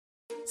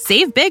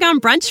Save big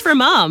on brunch for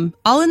mom,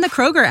 all in the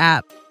Kroger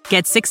app.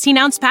 Get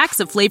 16-ounce packs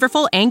of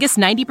flavorful Angus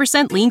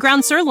 90% lean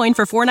ground sirloin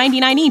for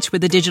 $4.99 each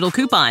with a digital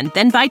coupon.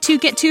 Then buy 2,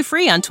 get 2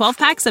 free on 12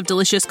 packs of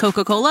delicious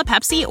Coca-Cola,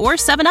 Pepsi, or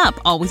 7-Up,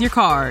 all with your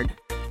card.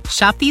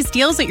 Shop these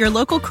deals at your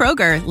local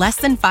Kroger, less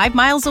than 5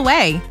 miles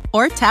away.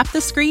 Or tap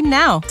the screen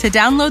now to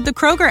download the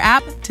Kroger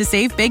app to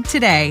save big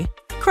today.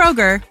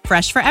 Kroger,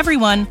 fresh for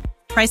everyone.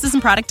 Prices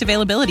and product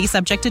availability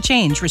subject to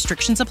change.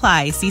 Restrictions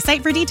apply. See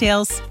site for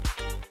details.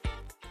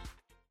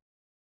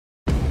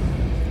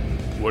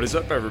 What is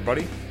up,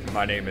 everybody?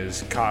 My name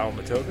is Kyle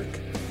Matovic.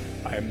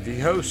 I am the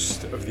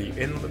host of the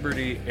In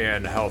Liberty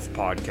and Health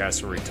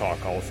podcast, where we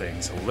talk all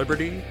things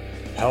liberty,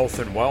 health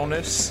and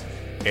wellness,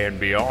 and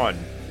beyond.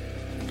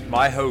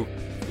 My hope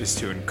is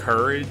to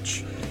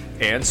encourage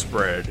and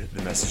spread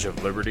the message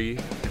of liberty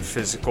and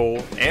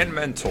physical and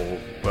mental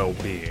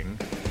well-being.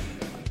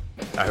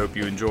 I hope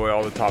you enjoy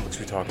all the topics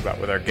we talk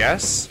about with our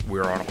guests.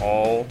 We're on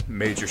all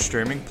major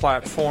streaming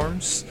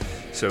platforms,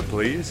 so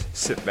please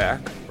sit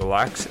back,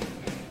 relax,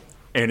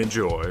 and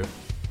enjoy.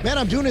 Man,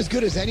 I'm doing as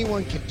good as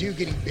anyone can do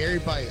getting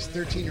buried by his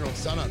 13-year-old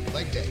son on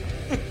leg day.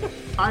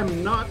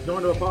 I'm not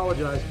going to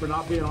apologize for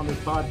not being on this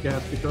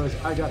podcast because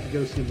I got to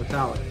go see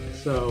Metallica.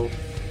 So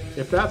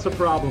if that's a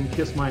problem,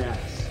 kiss my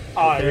ass.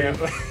 Okay?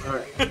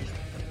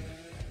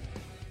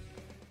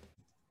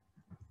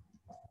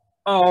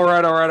 All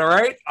right. All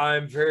right.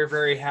 I'm very,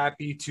 very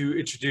happy to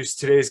introduce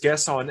today's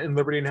guest on In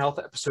Liberty and Health,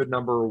 episode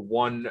number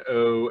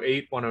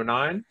 108,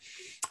 109.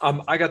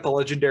 I got the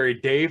legendary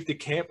Dave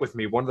DeCamp with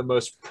me, one of the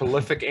most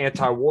prolific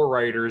anti-war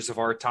writers of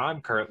our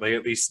time currently,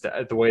 at least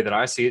the way that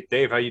I see it.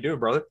 Dave, how you doing,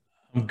 brother?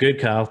 I'm good,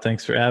 Kyle.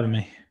 Thanks for having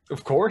me.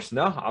 Of course.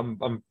 No,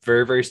 I'm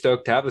very, very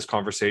stoked to have this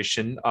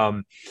conversation.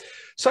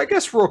 So I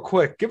guess real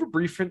quick, give a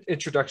brief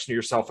introduction to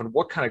yourself and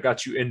what kind of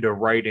got you into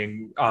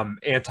writing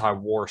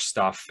anti-war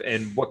stuff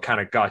and what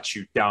kind of got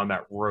you down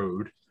that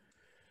road.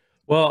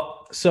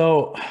 Well,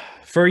 so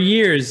for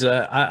years,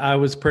 I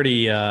was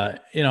pretty, I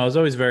was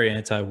always very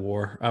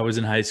anti-war. I was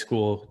in high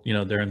school,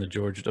 during the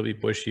George W.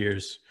 Bush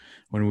years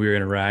when we were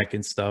in Iraq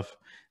and stuff.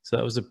 So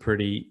that was a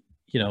pretty,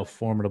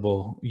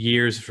 formidable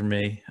years for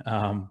me.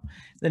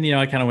 Then,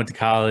 I kind of went to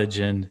college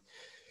and,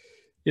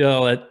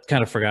 I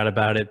kind of forgot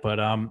about it. But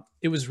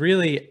it was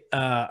really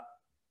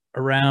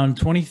around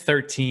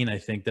 2013, I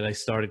think, that I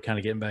started kind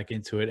of getting back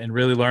into it and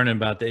really learning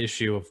about the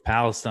issue of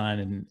Palestine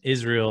and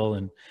Israel.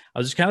 And I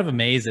was just kind of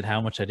amazed at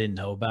how much I didn't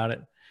know about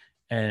it.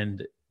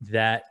 And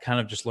that kind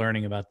of just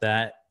learning about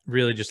that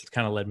really just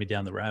kind of led me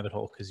down the rabbit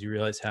hole, because you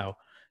realize how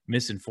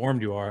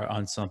misinformed you are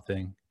on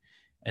something.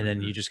 And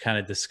then you just kind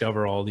of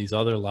discover all these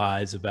other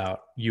lies about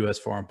U.S.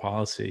 foreign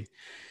policy.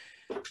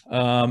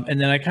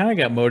 And then I kind of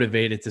got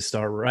motivated to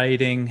start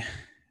writing.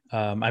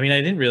 I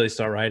didn't really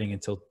start writing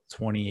until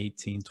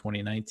 2018,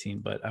 2019,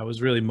 but I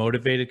was really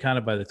motivated kind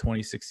of by the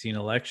 2016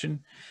 election,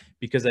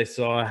 because I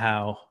saw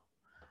how,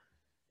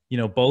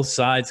 both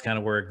sides kind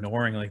of were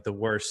ignoring like the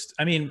worst.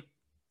 I mean,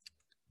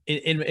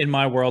 in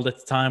my world at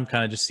the time,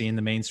 kind of just seeing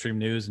the mainstream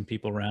news and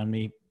people around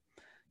me,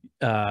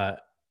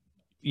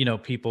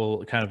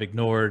 people kind of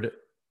ignored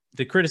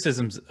the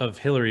criticisms of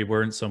Hillary.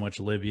 Weren't so much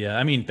Libya.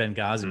 I mean,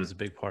 Benghazi was a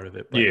big part of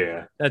it, but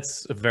yeah,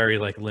 that's a very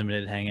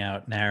limited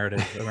hangout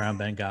narrative around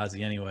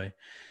Benghazi anyway.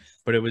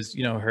 But it was,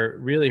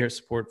 her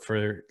support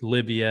for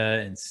Libya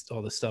and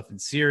all the stuff in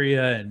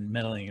Syria and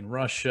meddling in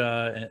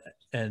Russia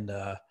and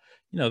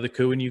the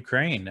coup in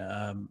Ukraine.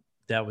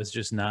 That was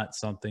just not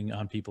something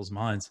on people's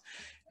minds.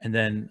 And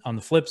then on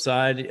the flip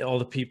side, all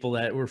the people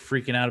that were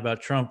freaking out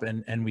about Trump,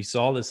 and we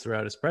saw this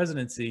throughout his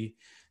presidency,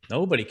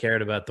 nobody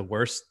cared about the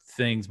worst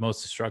things,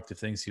 most destructive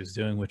things he was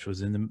doing, which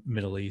was in the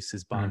Middle East,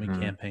 his bombing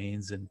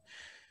campaigns and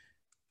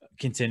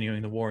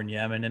continuing the war in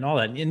Yemen and all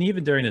that. And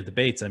even during the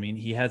debates,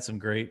 he had some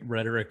great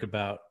rhetoric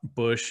about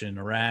Bush and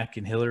Iraq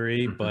and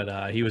Hillary,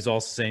 but he was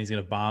also saying he's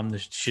going to bomb the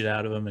shit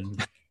out of them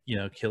and,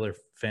 kill their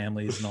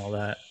families and all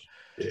that.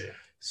 Yeah.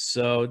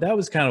 So that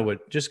was kind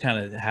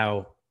of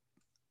how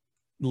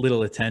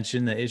little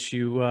attention the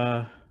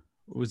issue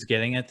was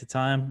getting at the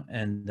time.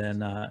 And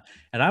then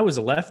and I was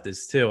a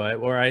leftist too,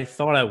 I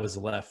thought I was a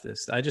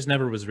leftist. I just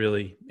never was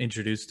really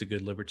introduced to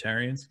good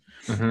libertarians.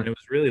 And it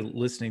was really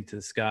listening to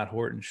the Scott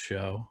Horton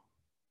show.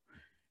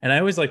 And I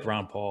always liked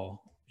Ron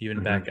Paul,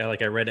 even back,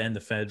 I read End the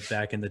Fed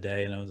back in the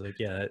day, and I was like,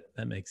 yeah,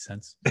 that makes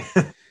sense.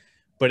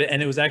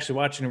 And it was actually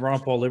watching the Ron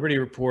Paul Liberty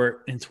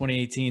Report in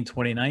 2018,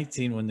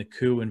 2019, when the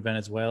coup in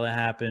Venezuela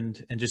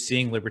happened, and just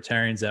seeing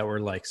libertarians that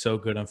were so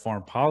good on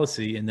foreign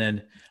policy. And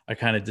then I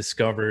kind of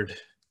discovered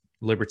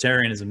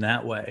libertarianism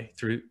that way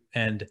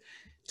and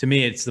to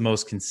me, it's the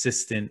most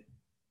consistent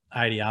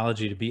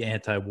ideology to be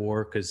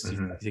anti-war, because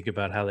you think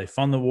about how they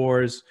fund the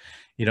wars,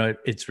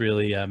 it's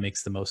really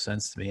makes the most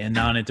sense to me. And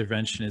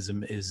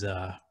non-interventionism is,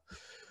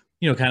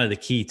 kind of the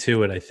key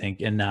to it, I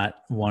think, and not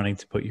wanting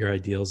to put your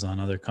ideals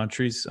on other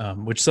countries,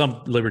 which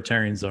some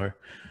libertarians are,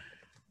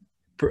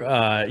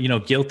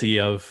 guilty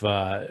of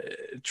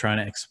trying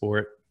to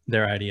export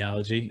their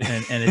ideology.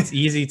 And it's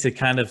easy to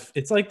kind of,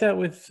 it's like that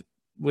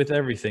with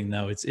everything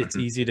though. It's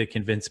easy to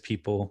convince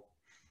people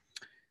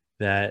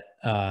that,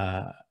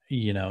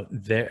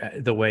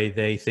 the way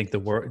they think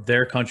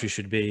their country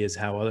should be is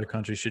how other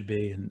countries should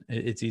be, and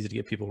it's easy to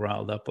get people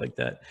riled up like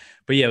that.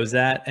 But yeah, it was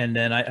that, and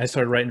then I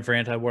started writing for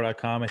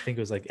antiwar.com. I think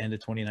it was like end of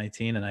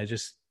 2019, and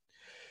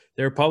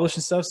they were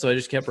publishing stuff, so I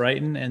just kept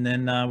writing, and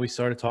then we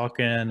started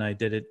talking, and I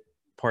did it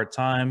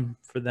part-time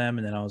for them,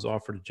 and then I was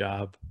offered a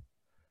job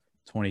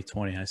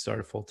 2020. I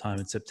started full-time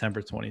in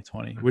September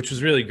 2020, which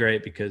was really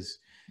great because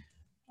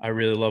I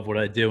really love what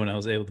I do, and I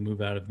was able to move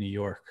out of New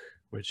York,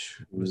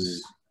 which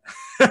was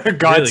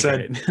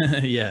godsend.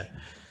 Really yeah.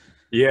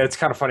 Yeah, it's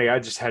kind of funny. I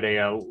just had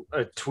a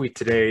tweet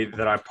today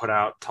that I put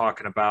out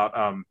talking about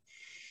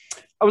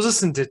I was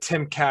listening to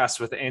Tim Cass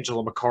with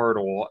Angela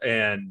McArdle,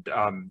 and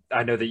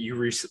I know that you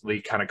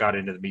recently kind of got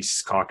into the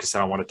Mises Caucus,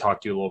 and I want to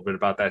talk to you a little bit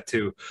about that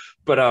too.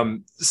 But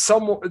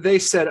they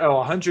said,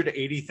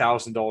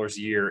 $180,000 a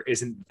year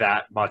isn't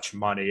that much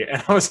money,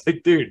 and I was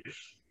like, dude,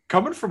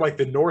 coming from like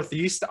the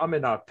Northeast, I'm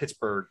in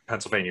Pittsburgh,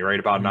 Pennsylvania, right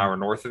about an hour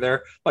north of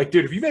there. Like,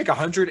 dude, if you make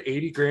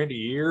 180 grand a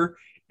year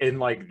in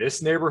like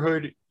this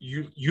neighborhood,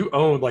 you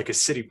own like a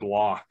city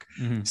block.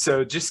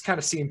 So just kind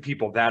of seeing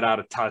people that out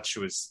of touch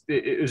was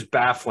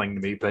baffling to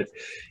me. But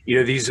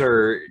these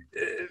are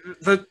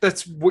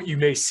that's what you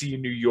may see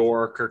in New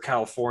York or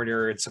California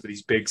or in some of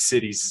these big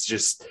cities. It's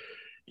just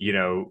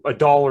a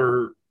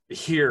dollar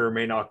here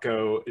may not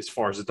go as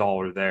far as a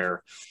dollar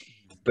there.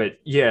 But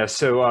yeah,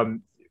 so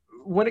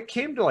when it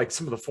came to like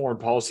some of the foreign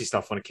policy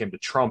stuff, when it came to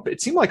Trump, it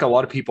seemed like a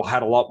lot of people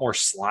had a lot more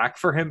slack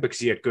for him because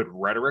he had good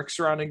rhetoric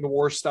surrounding the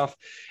war stuff.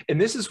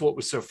 And this is what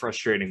was so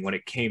frustrating when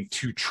it came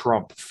to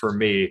Trump for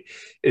me,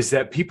 is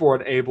that people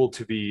weren't able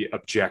to be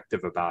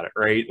objective about it,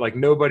 right? Like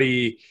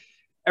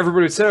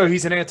everybody would say, oh,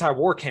 he's an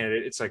anti-war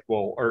candidate. It's like,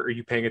 well, are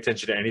you paying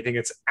attention to anything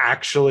that's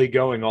actually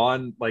going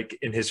on? Like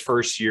in his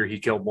first year, he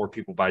killed more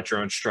people by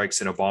drone strikes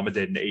than Obama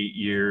did in 8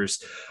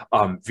 years,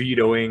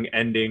 vetoing,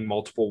 ending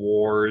multiple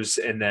wars.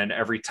 And then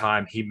every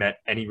time he met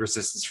any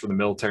resistance from the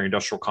military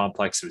industrial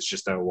complex, it was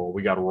just,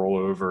 we got to roll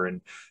over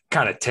and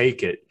kind of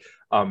take it.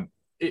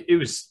 It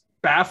was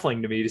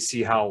baffling to me to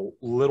see how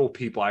little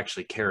people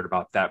actually cared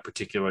about that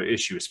particular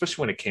issue,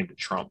 especially when it came to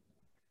Trump.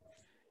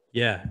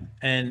 Yeah.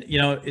 And,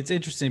 it's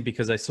interesting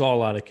because I saw a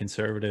lot of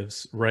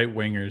conservatives, right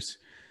wingers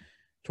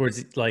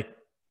towards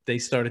they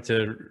started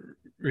to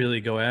really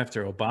go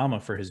after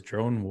Obama for his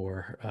drone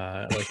war,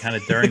 like kind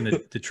of during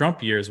the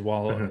Trump years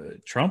while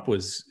Trump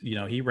was,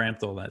 he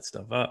ramped all that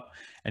stuff up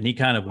and he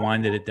kind of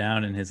winded it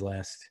down in his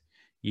last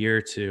year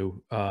or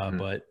two.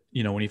 But,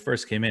 when he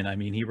first came in, I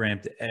mean, he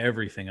ramped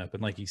everything up.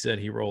 And like you said,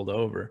 he rolled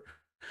over,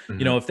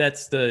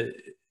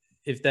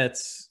 if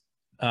that's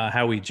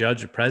how we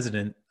judge a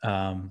president,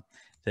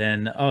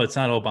 then it's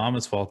not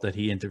Obama's fault that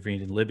he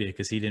intervened in Libya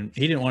because he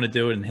didn't want to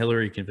do it and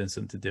Hillary convinced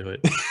him to do it.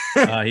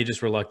 He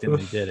just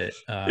reluctantly did it.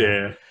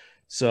 Yeah.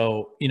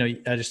 So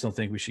I just don't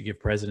think we should give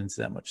presidents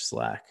that much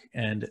slack.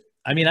 And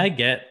I mean, I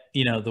get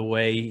the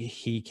way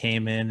he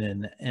came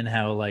in and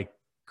how like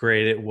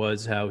great it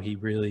was, how he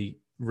really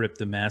ripped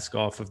the mask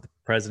off of the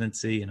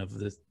presidency and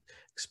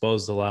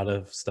exposed a lot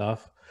of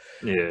stuff.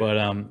 Yeah.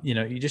 But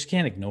you just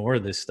can't ignore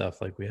this stuff.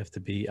 Like we have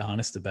to be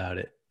honest about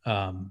it.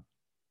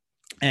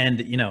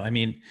 And, I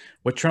mean,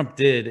 what Trump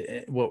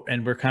did,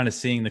 and we're kind of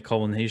seeing the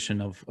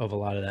culmination of a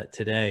lot of that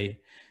today,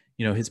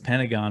 his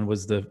Pentagon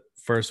was the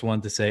first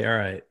one to say, all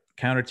right,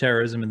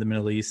 counterterrorism in the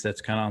Middle East,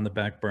 that's kind of on the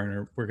back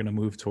burner. We're going to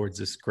move towards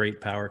this great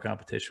power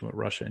competition with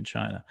Russia and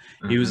China.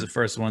 He was the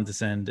first one to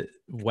send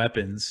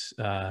weapons,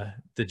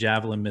 the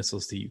Javelin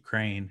missiles to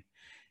Ukraine,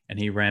 and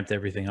he ramped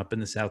everything up in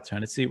the South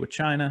China Sea with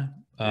China.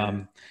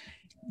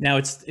 Now,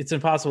 it's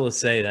impossible to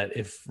say that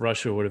if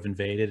Russia would have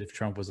invaded, if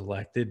Trump was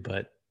elected,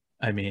 but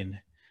I mean,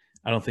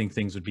 I don't think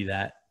things would be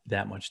that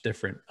much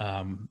different.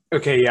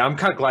 Okay, yeah, I'm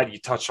kind of glad you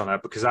touched on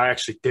that because I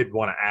actually did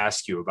want to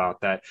ask you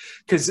about that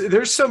because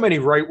there's so many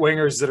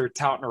right-wingers that are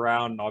touting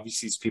around, and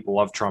obviously these people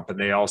love Trump, and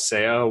they all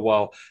say, oh,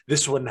 well,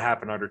 this wouldn't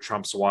happen under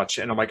Trump's watch.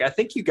 And I'm like, I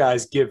think you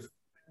guys give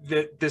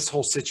this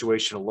whole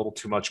situation a little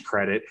too much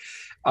credit.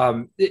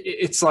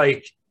 It's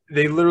like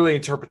they literally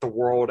interpret the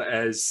world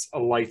as a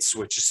light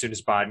switch as soon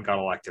as Biden got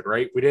elected,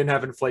 right? We didn't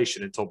have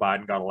inflation until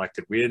Biden got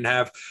elected. We didn't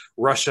have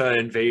Russia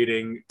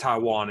invading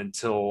Taiwan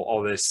until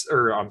all this,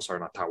 or I'm sorry,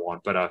 not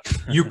Taiwan, but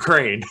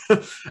Ukraine.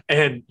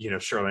 And,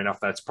 surely enough,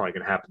 that's probably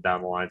going to happen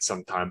down the line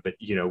sometime, but,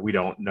 we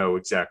don't know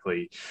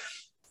exactly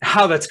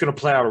how that's going to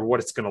play out or what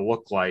it's going to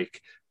look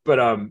like.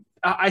 But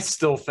I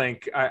still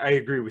think I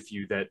agree with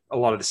you that a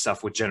lot of the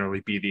stuff would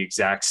generally be the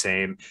exact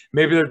same.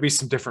 Maybe there'd be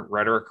some different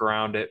rhetoric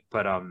around it,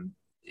 but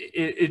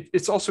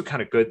it's also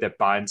kind of good that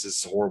Biden's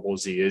as horrible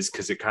as he is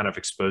because it kind of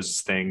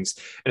exposes things,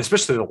 and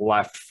especially the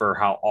left, for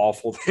how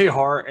awful they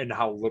are and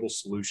how little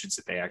solutions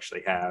that they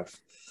actually have.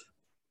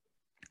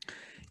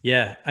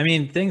 Yeah, I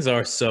mean, things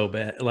are so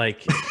bad.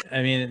 Like,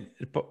 I mean,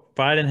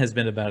 Biden has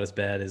been about as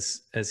bad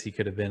as he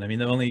could have been. I mean,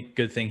 the only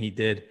good thing he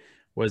did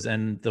was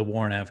end the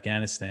war in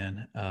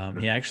Afghanistan.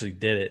 He actually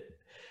did it.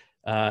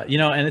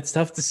 And it's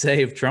tough to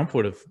say if Trump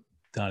would have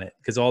done it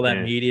because all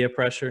that media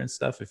pressure and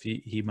stuff, if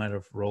he might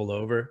have rolled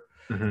over.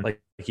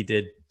 Like he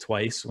did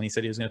twice when he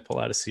said he was going to pull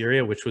out of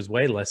Syria, which was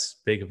way less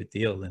big of a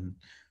deal than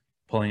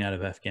pulling out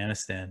of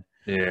Afghanistan.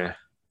 Yeah.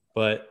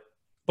 But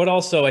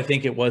also I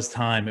think it was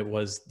time. It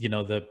was,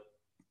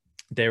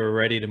 they were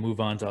ready to move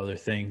on to other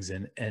things,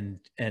 and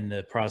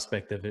the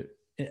prospect of it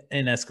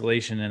in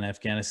escalation in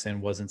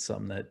Afghanistan wasn't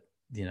something that,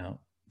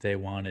 they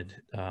wanted,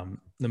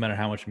 no matter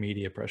how much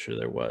media pressure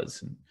there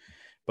was.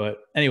 But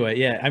anyway,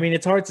 yeah, I mean,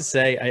 it's hard to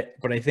say,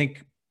 but I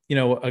think,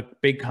 a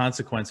big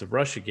consequence of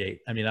Russiagate.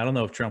 I mean, I don't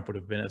know if Trump would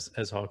have been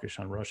as hawkish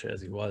on Russia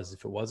as he was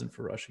if it wasn't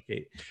for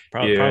Russiagate.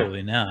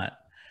 Probably not.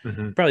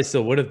 Mm-hmm. Probably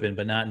still would have been,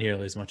 but not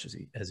nearly as much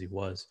as he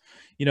was.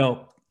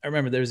 I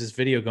remember there was this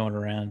video going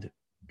around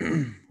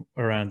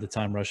the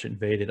time Russia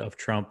invaded of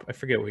Trump. I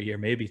forget what year,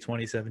 maybe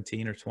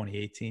 2017 or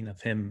 2018,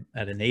 of him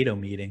at a NATO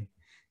meeting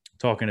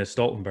talking to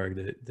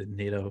Stoltenberg, the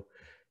NATO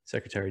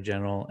Secretary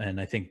General,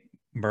 and I think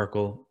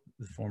Merkel,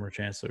 the former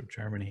Chancellor of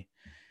Germany,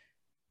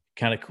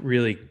 kind of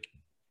really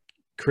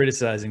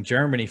criticizing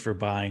Germany for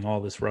buying all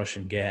this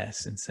Russian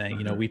gas and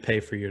saying, we pay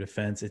for your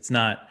defense. It's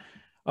not,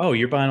 oh,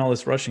 you're buying all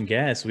this Russian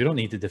gas, we don't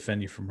need to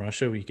defend you from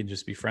Russia, we can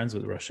just be friends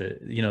with Russia.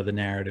 The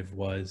narrative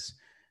was,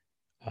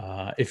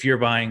 if you're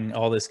buying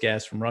all this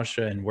gas from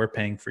Russia and we're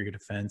paying for your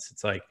defense,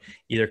 it's like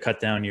either cut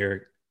down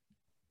your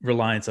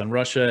reliance on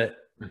Russia.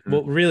 Mm-hmm.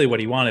 Well, really what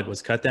he wanted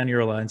was cut down your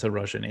reliance on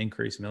Russia and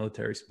increase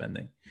military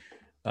spending.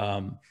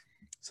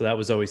 So that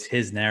was always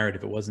his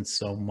narrative. It wasn't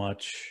so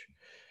much,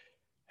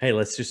 hey,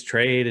 let's just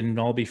trade and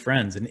all be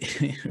friends. And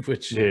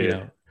which,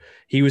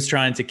 he was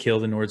trying to kill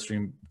the Nord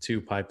Stream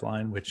 2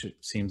 pipeline, which it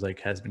seems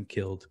like has been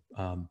killed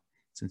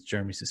since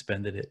Germany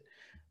suspended it.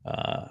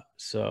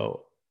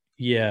 So,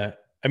 yeah,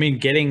 I mean,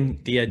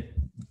 getting the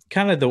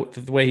kind of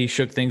the way he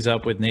shook things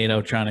up with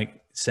NATO,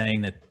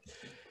 saying that,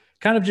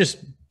 kind of just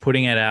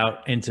putting it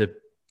out into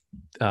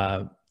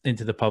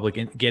the public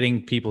and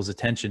getting people's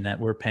attention that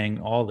we're paying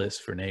all this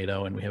for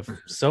NATO, and we have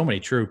so many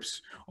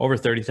troops, over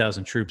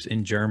 30,000 troops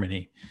in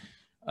Germany.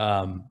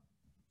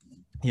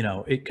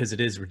 Because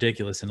it is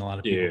ridiculous, and a lot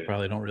of people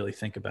probably don't really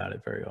think about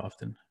it very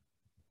often.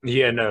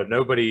 Yeah, no,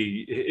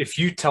 nobody. If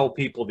you tell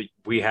people that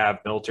we have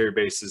military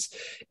bases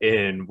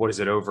in,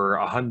 over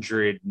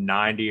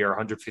 190 or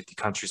 150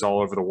 countries all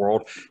over the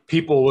world,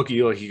 people look at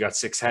you like you got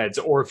six heads.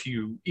 Or if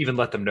you even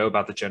let them know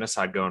about the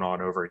genocide going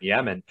on over in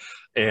Yemen,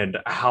 and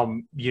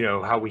how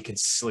we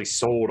consistently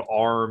sold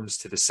arms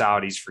to the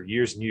Saudis for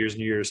years and years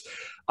and years,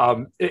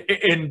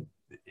 and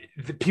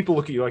the people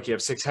look at you like you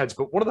have six heads.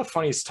 But one of the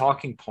funniest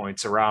talking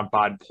points around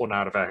Biden pulling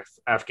out of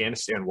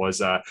Afghanistan was,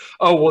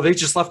 they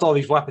just left all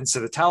these weapons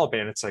to the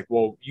Taliban. It's like,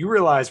 well, you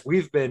realize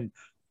we've been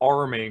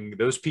arming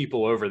those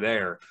people over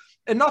there,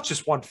 and not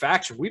just one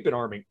faction. We've been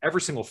arming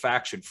every single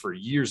faction for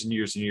years and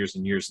years and years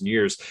and years and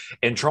years.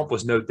 And Trump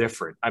was no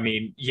different. I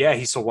mean, yeah,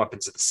 he sold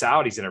weapons to the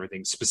Saudis and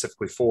everything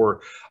specifically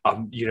for,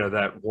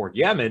 that war in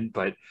Yemen,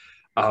 but,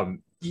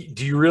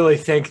 do you really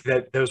think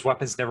that those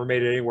weapons never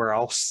made it anywhere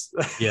else?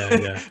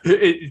 Yeah.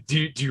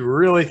 Do you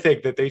really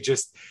think that they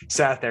just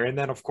sat there? And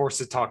then, of course,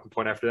 the talking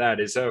point after that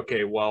is,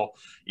 okay, well,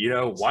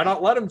 why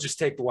not let them just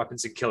take the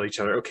weapons and kill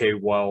each other? Okay,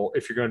 well,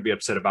 if you're going to be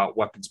upset about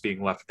weapons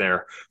being left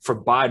there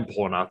from Biden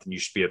pulling out, then you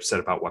should be upset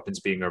about weapons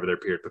being over there,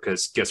 period.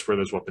 Because guess where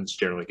those weapons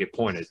generally get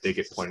pointed? They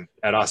get pointed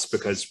at us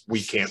because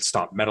we can't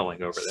stop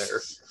meddling over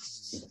there.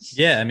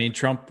 Yeah, I mean,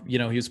 Trump, he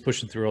was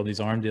pushing through all these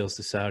arm deals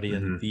to Saudi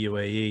and the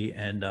UAE,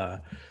 and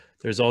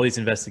there's all these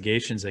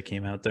investigations that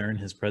came out during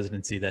his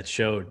presidency that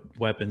showed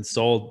weapons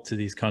sold to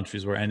these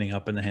countries were ending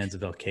up in the hands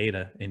of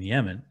Al-Qaeda in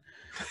Yemen.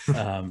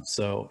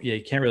 So, yeah,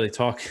 you can't really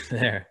talk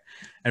there.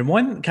 And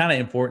one kind of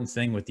important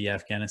thing with the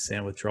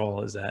Afghanistan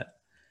withdrawal is that,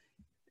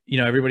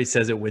 everybody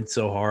says it went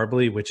so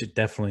horribly, which it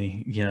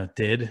definitely,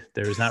 did.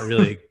 There was not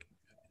really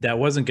 – that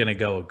wasn't going to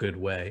go a good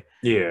way.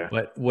 Yeah.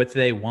 But what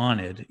they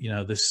wanted,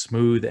 the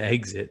smooth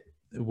exit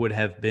would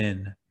have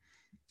been –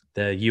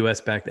 the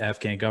U.S.-backed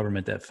Afghan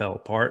government that fell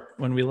apart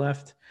when we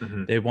left.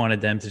 Mm-hmm. They wanted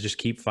them to just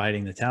keep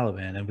fighting the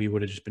Taliban, and we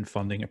would have just been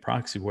funding a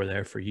proxy war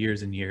there for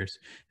years and years,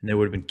 and they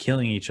would have been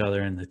killing each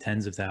other in the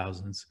tens of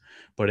thousands.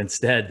 But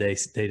instead, they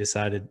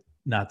decided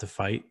not to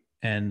fight,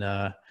 and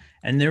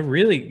they're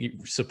really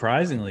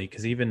surprisingly,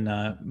 because even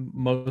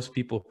most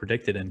people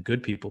predicted, and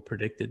good people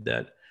predicted,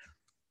 that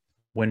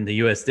when the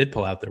U.S. did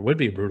pull out, there would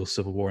be a brutal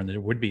civil war, and there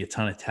would be a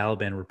ton of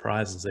Taliban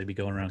reprisals. They'd be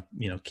going around,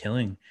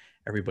 killing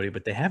everybody,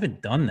 but they haven't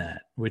done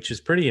that, which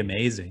is pretty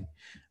amazing.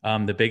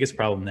 The biggest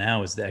problem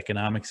now is the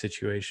economic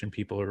situation.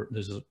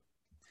 There's a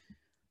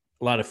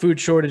lot of food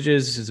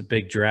shortages, there's a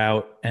big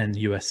drought, and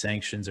U.S.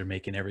 sanctions are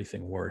making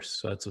everything worse.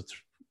 So that's what's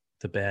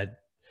the bad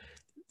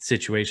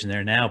situation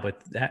there now.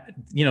 But that,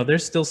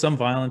 there's still some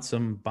violence,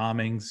 some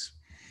bombings,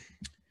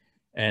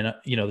 and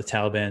the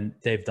Taliban,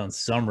 they've done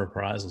some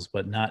reprisals,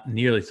 but not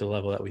nearly to the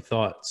level that we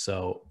thought.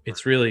 So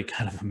it's really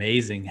kind of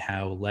amazing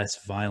how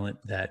less violent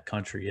that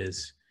country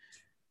is.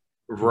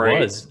 Right.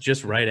 Was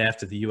just right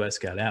after the U.S.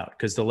 got out,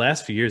 because the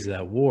last few years of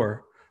that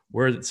war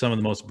were some of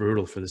the most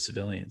brutal for the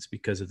civilians,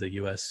 because of the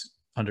U.S.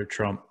 under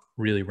Trump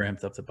really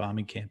ramped up the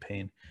bombing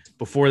campaign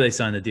before they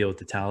signed the deal with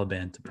the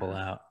Taliban to pull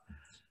out.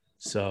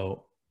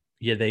 So,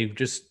 yeah, they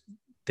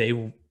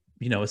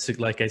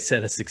like I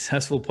said, a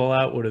successful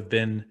pullout would have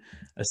been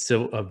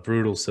a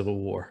brutal civil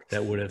war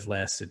that would have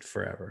lasted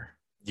forever.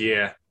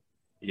 Yeah.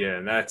 Yeah.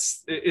 And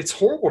it's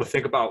horrible to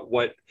think about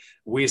what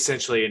we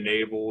essentially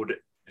enabled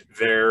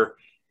there.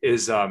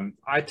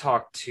 I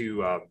talked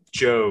to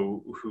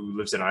Joe, who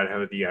lives in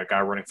Idaho, the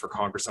guy running for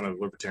Congress under the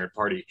Libertarian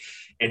Party,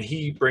 and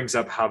he brings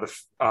up how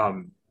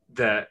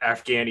the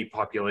Afghani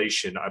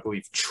population, I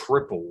believe,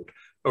 tripled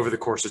over the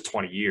course of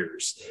 20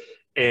 years.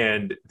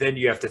 And then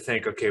you have to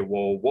think, okay,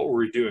 well, what were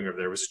we doing over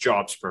there? It was a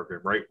jobs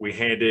program, right? We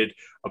handed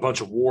a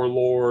bunch of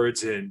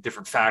warlords and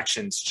different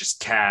factions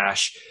just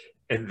cash.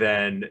 And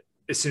then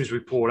as soon as we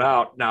pulled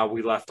out, now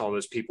we left all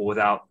those people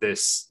without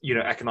this,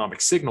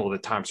 economic signal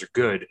that times are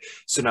good.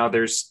 So now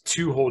there's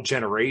two whole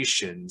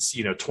generations,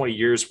 20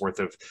 years worth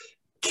of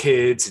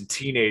kids and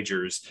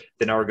teenagers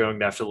that now are going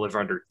to have to live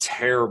under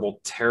terrible,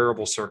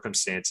 terrible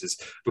circumstances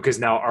because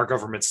now our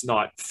government's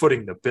not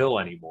footing the bill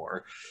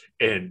anymore.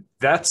 And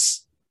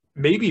that's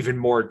maybe even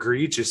more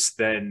egregious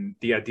than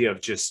the idea of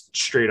just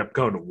straight up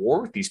going to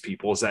war with these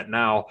people, is that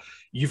now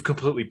you've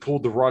completely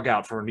pulled the rug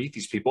out from underneath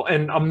these people.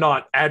 And I'm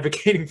not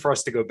advocating for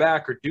us to go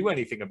back or do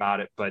anything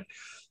about it, but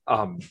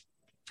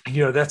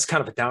that's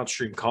kind of a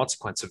downstream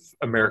consequence of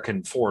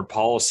American foreign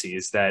policy,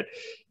 is that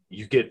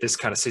you get this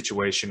kind of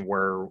situation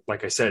where,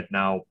 like I said,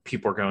 now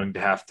people are going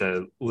to have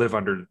to live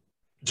under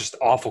just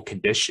awful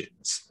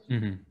conditions.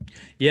 Mm-hmm.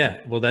 Yeah,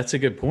 well, that's a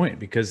good point,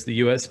 because the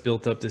U.S.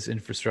 built up this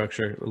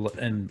infrastructure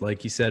and,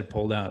 like you said,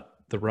 pulled out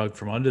the rug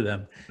from under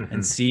them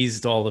and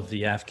seized all of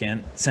the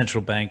Afghan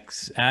central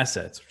bank's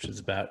assets, which is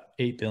about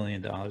 $8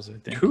 billion, I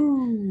think.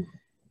 Ooh.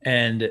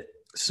 And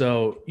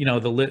so,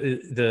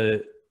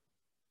 the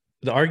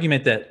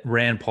argument that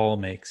Rand Paul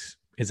makes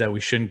is that we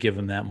shouldn't give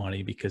them that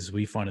money because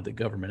we funded the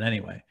government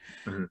anyway.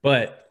 Mm-hmm.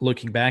 But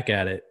looking back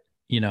at it,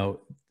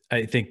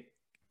 I think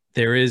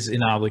there is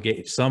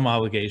some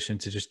obligation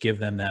to just give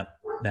them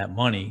that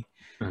money,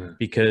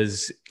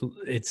 because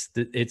it's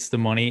the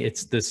money,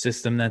 it's the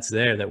system that's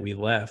there that we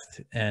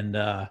left. And,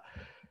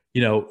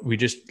 we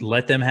just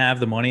let them have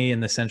the money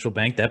in the central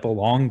bank that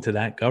belonged to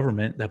that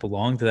government, that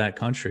belonged to that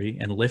country,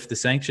 and lift the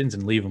sanctions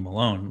and leave them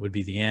alone would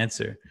be the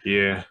answer.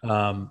 Yeah.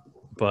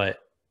 But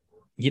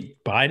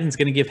Biden's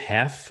going to give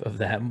half of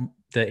that,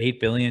 the $8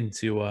 billion,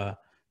 to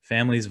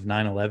families of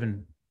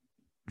 9/11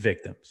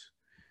 victims.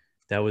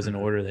 That was an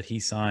order that he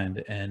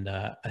signed. And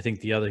I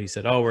think he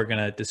said, we're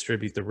going to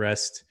distribute the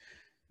rest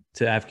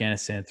to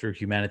Afghanistan through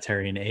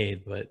humanitarian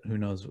aid. But who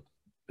knows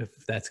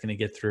if that's going to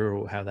get through,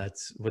 or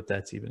what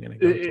that's even going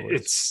to go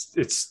towards.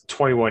 It's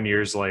 21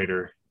 years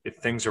later.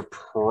 Things are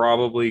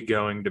probably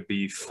going to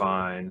be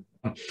fine.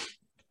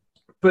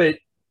 But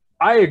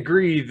I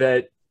agree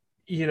that,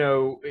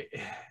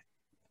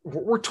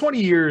 we're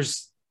 20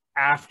 years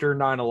after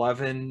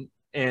 9/11,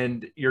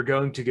 and you're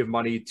going to give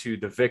money to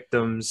the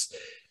victims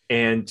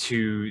and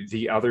to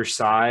the other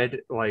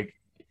side. Like,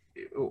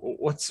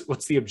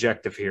 what's the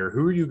objective here?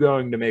 Who are you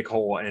going to make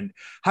whole, and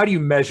how do you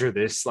measure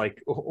this?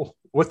 Like,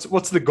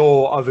 what's the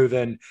goal other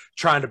than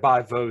trying to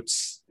buy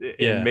votes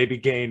and maybe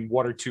gain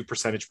 1 or 2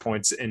 percentage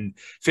points in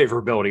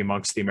favorability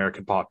amongst the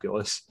American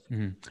populace?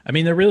 Mm-hmm. I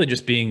mean, they're really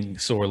just being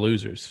sore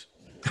losers.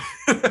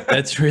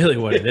 That's really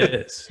what it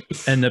is.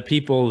 And the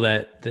people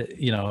that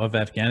of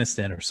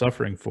Afghanistan are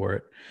suffering for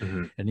it.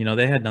 Mm-hmm. And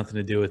they had nothing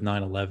to do with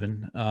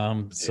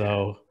 9/11.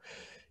 So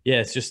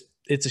yeah,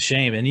 it's a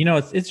shame. And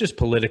it's just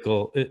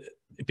political,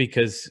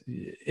 because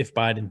if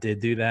Biden did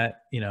do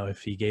that,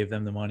 if he gave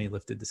them the money,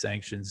 lifted the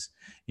sanctions,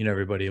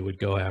 everybody would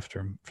go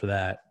after him for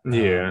that.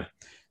 Yeah.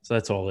 So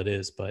that's all it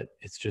is. But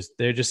it's just,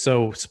 they're just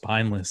so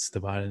spineless,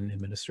 the Biden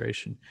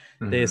administration.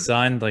 Mm-hmm. They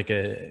assigned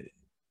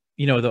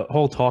the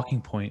whole talking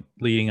point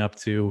leading up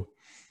to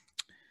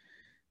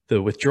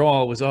the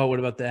withdrawal was, what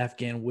about the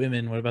Afghan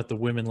women? What about the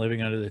women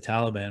living under the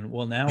Taliban?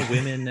 Well, now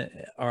women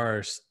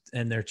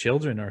and their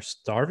children are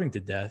starving to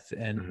death,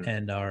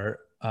 and are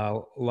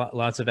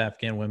lots of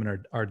Afghan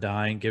women are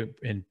dying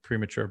in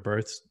premature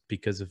births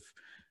because of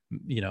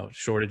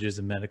shortages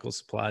of medical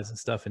supplies and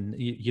stuff, and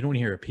you don't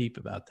hear a peep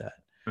about that.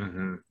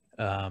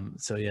 Mm-hmm.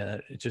 So yeah,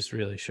 it just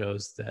really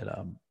shows that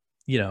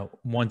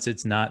once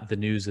it's not the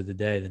news of the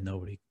day, then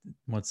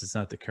once it's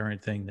not the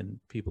current thing,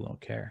 then people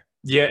don't care.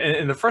 Yeah,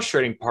 and the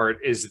frustrating part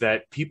is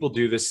that people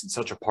do this in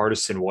such a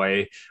partisan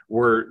way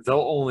where they'll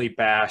only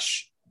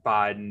bash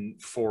Biden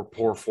for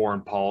poor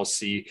foreign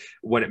policy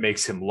when it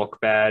makes him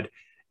look bad.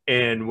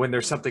 And when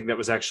there's something that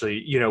was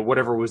actually,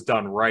 whatever was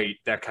done right,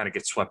 that kind of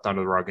gets swept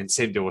under the rug. And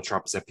same deal with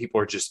Trump, is that people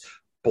are just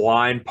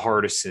blind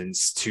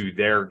partisans to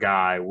their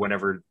guy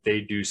whenever they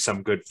do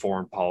some good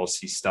foreign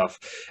policy stuff.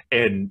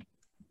 And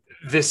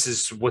this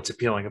is what's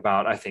appealing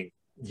about, I think,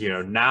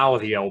 now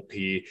the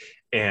LP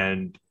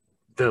and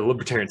the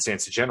libertarian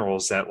stance in general,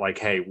 is that, like,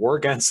 hey, we're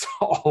against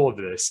all of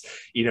this.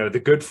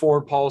 The good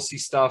foreign policy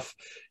stuff,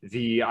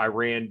 the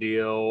Iran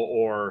deal,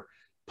 or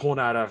pulling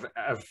out of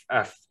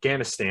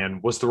Afghanistan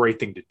was the right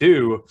thing to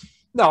do.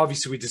 Now,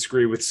 obviously, we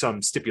disagree with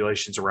some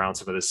stipulations around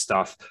some of this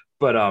stuff,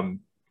 but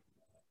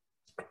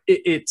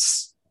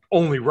it's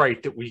only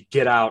right that we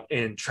get out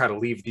and try to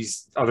leave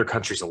these other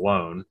countries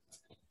alone.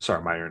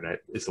 Sorry, my internet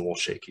is a little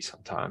shaky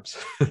sometimes.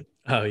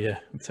 Oh yeah,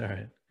 it's all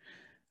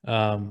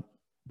right.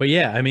 But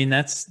yeah, I mean,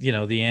 that's,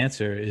 the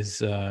answer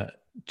is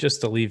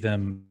just to leave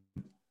them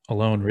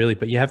alone, really.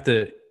 But you have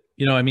to,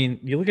 I mean,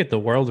 you look at the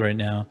world right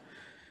now,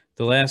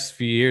 the last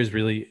few years,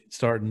 really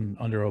starting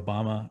under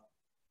Obama,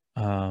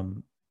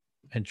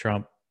 and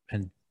Trump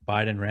and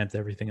Biden ramped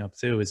everything up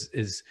too,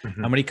 is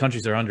how many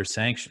countries are under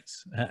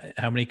sanctions?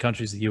 How many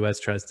countries the U.S.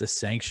 tries to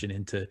sanction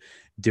into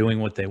doing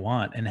what they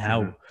want, and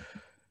how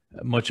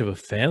much of a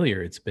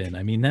failure it's been.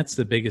 I mean, that's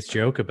the biggest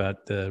joke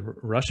about the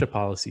Russia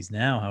policies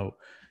now, how,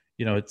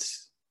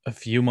 it's a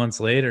few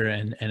months later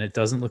and it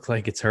doesn't look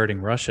like it's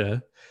hurting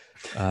Russia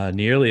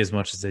nearly as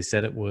much as they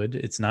said it would.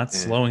 It's not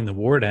slowing the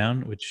war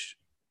down, which,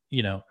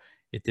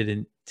 it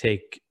didn't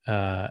take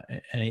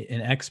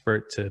an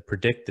expert to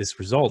predict this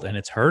result, and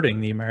it's hurting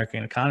the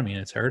American economy,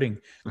 and it's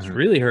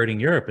really hurting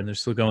Europe, and they're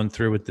still going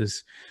through with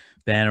this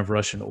ban of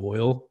Russian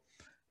oil.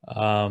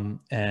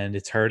 And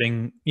it's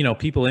hurting,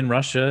 people in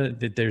Russia.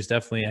 There's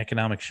definitely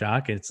economic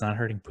shock. It's not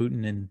hurting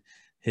Putin and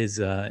his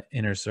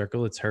inner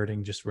circle. It's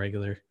hurting just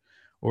regular,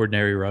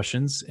 ordinary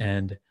Russians.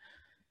 And,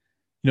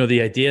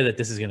 the idea that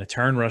this is going to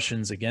turn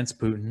Russians against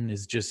Putin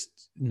is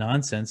just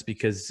nonsense,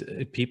 because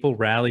people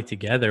rally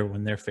together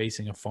when they're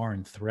facing a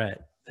foreign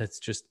threat. That's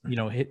just,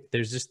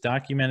 there's just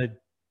documented.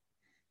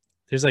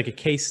 There's like a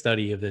case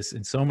study of this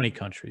in so many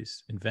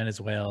countries. In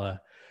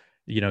Venezuela,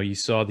 you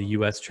saw the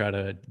U.S. try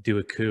to do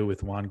a coup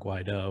with Juan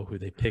Guaido, who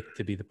they picked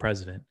to be the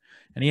president.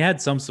 And he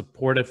had some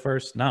support at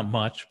first, not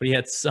much, but he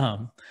had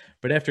some.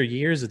 But after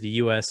years of the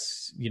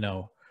U.S.,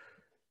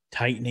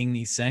 tightening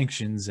these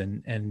sanctions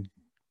and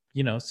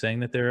saying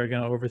that they're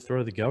going to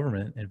overthrow the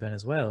government in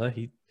Venezuela,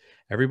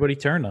 everybody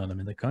turned on him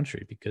in the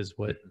country, because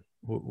what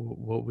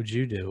would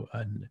you do?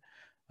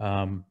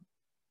 And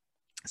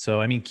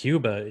so, I mean,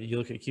 Cuba, you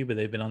look at Cuba,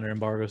 they've been under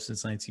embargo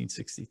since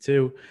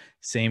 1962,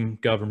 same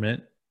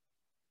government.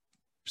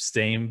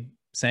 Same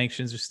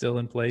sanctions are still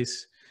in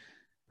place.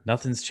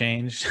 Nothing's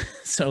changed.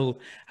 So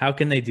how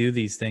can they do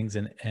these things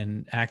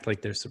and act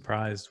like they're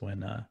surprised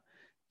when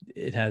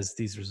it has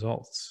these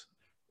results?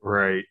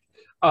 Right.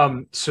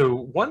 So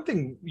one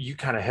thing you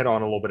kind of hit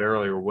on a little bit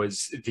earlier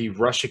was the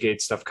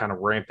Russiagate stuff, kind of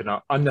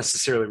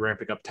unnecessarily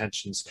ramping up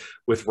tensions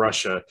with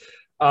Russia.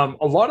 A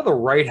lot of the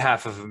right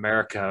half of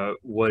America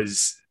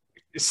was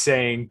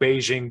saying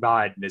Beijing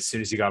Biden as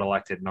soon as he got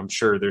elected. And I'm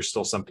sure there's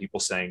still some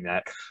people saying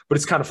that, but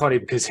it's kind of funny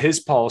because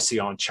his policy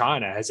on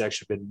China has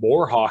actually been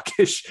more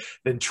hawkish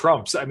than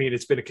Trump's. I mean,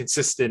 it's been a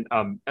consistent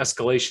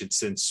escalation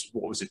since,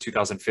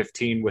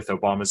 2015 with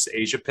Obama's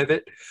Asia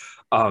pivot.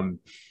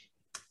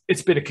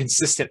 It's been a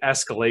consistent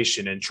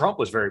escalation, and Trump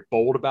was very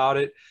bold about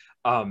it.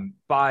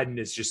 Biden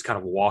is just kind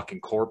of a walking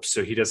corpse,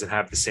 so he doesn't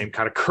have the same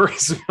kind of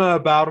charisma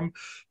about him.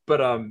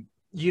 But,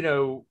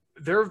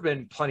 there have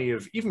been plenty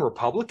of even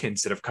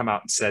Republicans that have come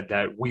out and said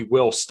that we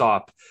will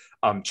stop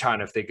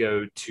China if they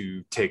go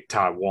to take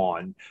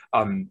Taiwan.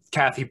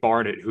 Kathy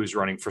Barnett, who's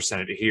running for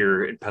Senate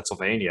here in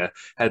Pennsylvania,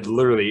 had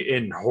literally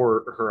in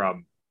her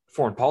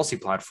foreign policy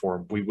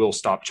platform, we will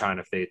stop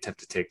China if they attempt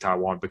to take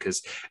Taiwan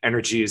because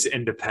energy is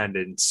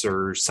independence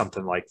or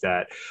something like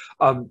that.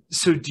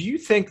 So do you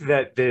think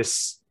that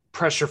this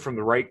pressure from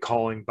the right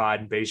calling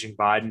Biden, Beijing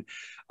Biden,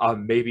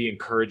 maybe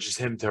encourages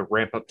him to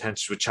ramp up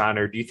tensions with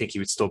China, or do you think he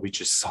would still be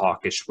just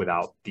hawkish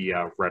without the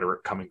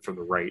rhetoric coming from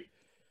the right?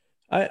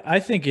 I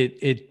think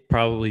it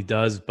probably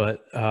does,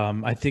 but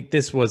I think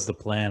this was the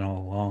plan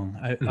all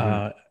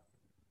along.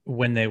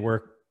 When they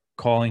were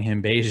calling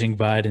him Beijing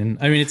Biden,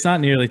 I mean, it's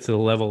not nearly to the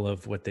level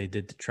of what they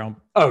did to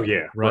Trump. Oh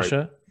yeah,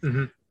 Russia.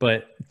 Right.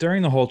 But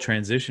during the whole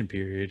transition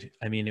period,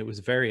 I mean, it was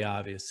very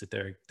obvious that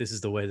this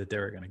is the way that they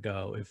were going to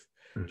go. If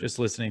just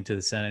listening to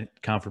the Senate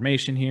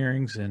confirmation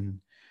hearings, and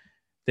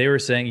they were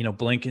saying,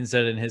 Blinken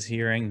said in his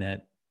hearing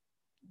that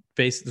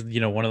basically,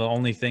 one of the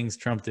only things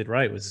Trump did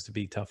right was to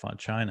be tough on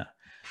China.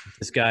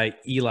 This guy,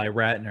 Eli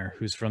Ratner,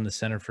 who's from the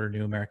Center for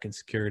New American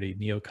Security,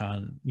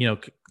 neocon,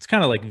 it's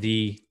kind of like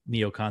the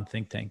neocon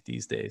think tank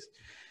these days.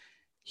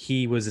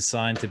 He was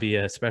assigned to be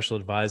a special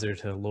advisor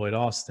to Lloyd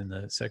Austin,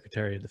 the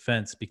Secretary of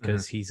Defense,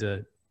 because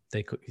to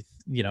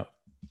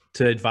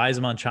advise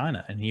him on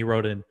China. And he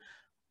wrote an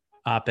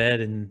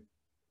op-ed in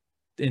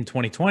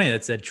 2020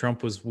 that said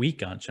Trump was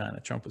weak on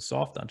China. Trump was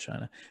soft on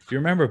China. If you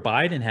remember,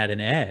 Biden had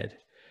an ad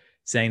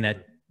saying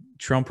that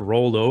Trump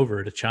rolled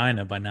over to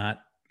China by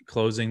not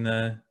closing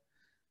the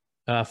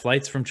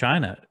flights from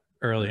China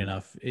early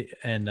enough.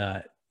 And,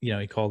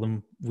 he called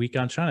them weak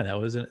on China.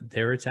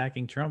 They were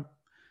attacking Trump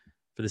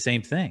for the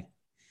same thing.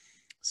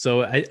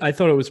 So I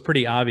thought it was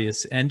pretty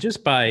obvious. And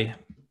just by,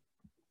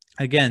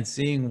 again,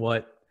 seeing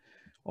what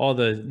all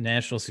the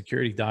national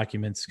security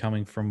documents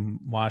coming from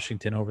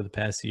Washington over the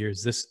past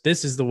years,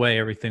 this is the way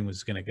everything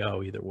was going to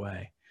go either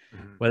way,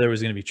 whether it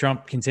was going to be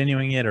Trump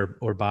continuing it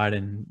or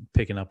Biden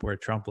picking up where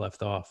Trump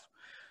left off.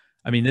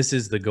 I mean, this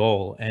is the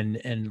goal.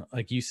 And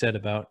like you said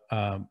about,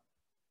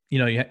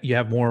 you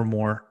have more and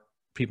more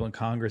people in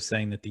Congress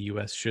saying that the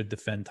U.S. should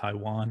defend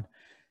Taiwan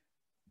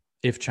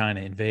if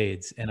China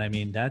invades. And I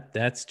mean,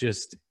 that's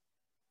just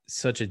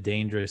such a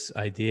dangerous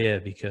idea,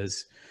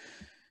 because,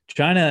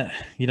 China,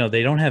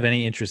 they don't have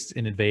any interest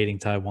in invading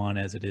Taiwan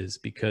as it is,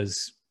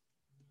 because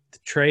the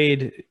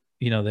trade,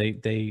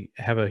 they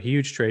have a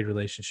huge trade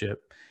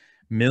relationship.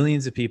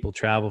 Millions of people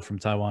travel from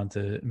Taiwan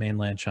to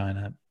mainland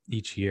China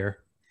each year.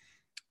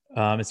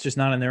 It's just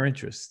not in their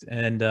interest.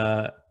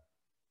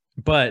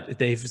 But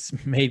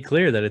they've made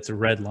clear that it's a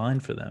red line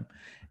for them.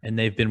 And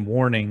they've been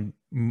warning,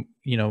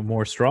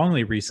 more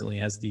strongly recently,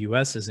 as the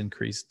U.S. has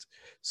increased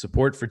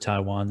support for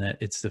Taiwan, that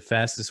it's the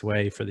fastest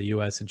way for the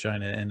U.S. and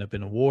China to end up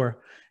in a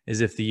war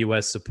is if the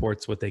U.S.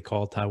 supports what they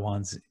call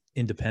Taiwan's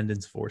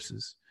independence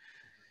forces.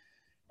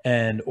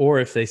 Or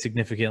if they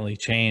significantly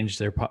change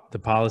the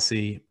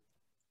policy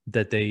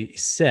that they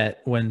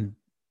set when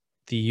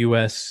the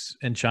U.S.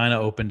 and China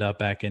opened up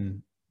back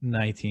in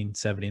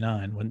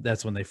 1979,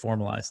 that's when they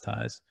formalized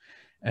ties.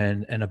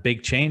 And a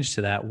big change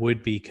to that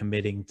would be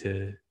committing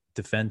to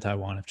defend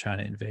Taiwan if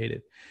China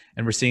invaded.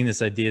 And we're seeing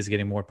this idea is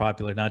getting more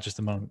popular, not just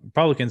among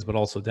Republicans, but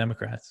also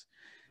Democrats.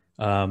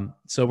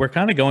 So we're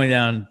kind of going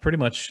down pretty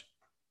much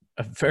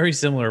a very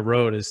similar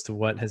road as to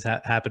what has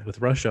happened with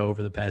Russia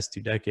over the past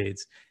 2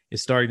 decades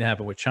is starting to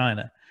happen with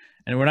China.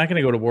 And we're not going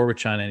to go to war with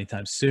China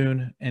anytime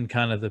soon. And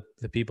kind of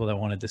the people that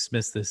want to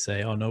dismiss this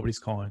say, oh, nobody's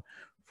calling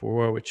for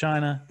war with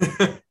China.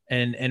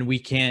 And we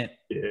can't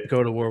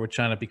go to war with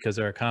China because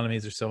our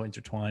economies are so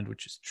intertwined,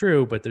 which is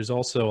true. But there's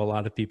also a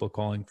lot of people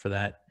calling for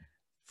that,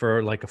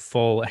 for like a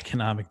full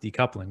economic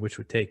decoupling, which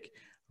would take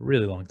a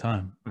really long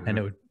time. Mm-hmm. And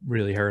it would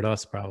really hurt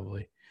us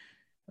probably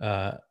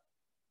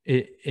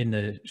in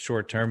the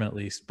short term, at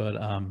least. But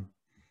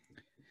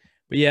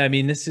yeah, I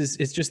mean, it's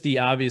just the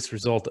obvious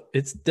result.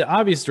 It's the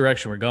obvious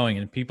direction we're going,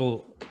 and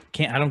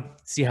I don't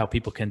see how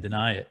people can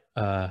deny it.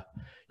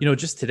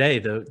 Just today,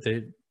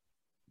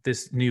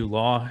 this new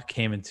law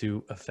came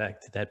into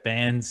effect that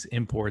bans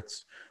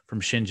imports from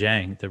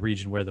Xinjiang, the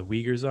region where the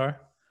Uyghurs are,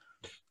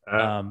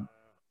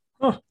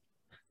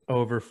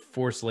 over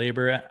forced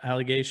labor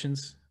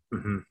allegations.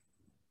 Mm-hmm.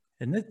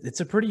 And it's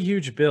a pretty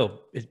huge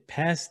bill. It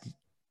passed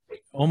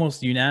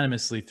almost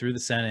unanimously through the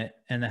Senate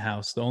and the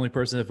House. The only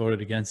person that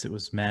voted against it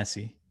was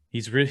Massey.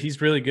 He's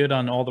really good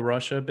on all the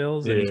Russia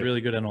bills, and he's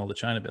really good on all the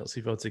China bills.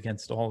 He votes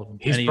against all of them.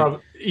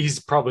 He's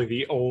probably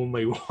the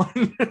only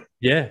one.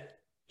 Yeah.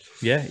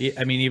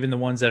 I mean, even the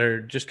ones that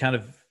are just kind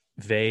of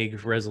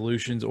vague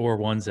resolutions, or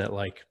ones that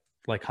like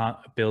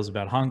bills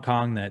about Hong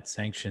Kong that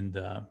sanctioned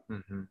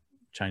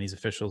Chinese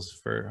officials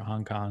for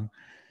Hong Kong.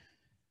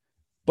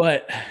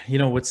 But,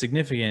 what's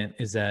significant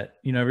is that,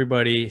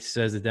 everybody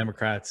says the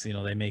Democrats,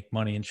 they make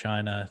money in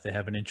China. They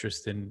have an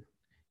interest in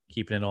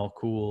keeping it all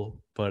cool.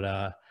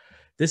 But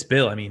this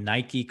bill, I mean,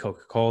 Nike,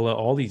 Coca-Cola,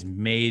 all these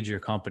major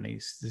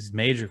companies, these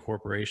major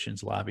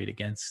corporations lobbied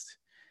against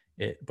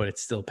it, but it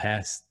still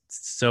passed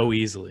so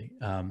easily.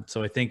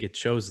 So I think it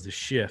shows the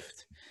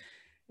shift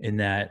in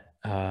that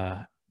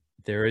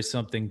there is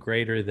something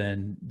greater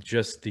than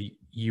just the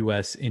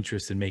U.S.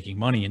 interest in making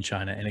money in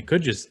China. And it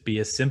could just be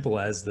as simple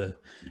as the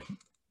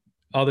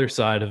other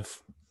side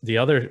of the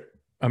other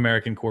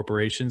American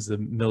corporations, the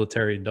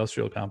military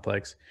industrial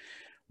complex,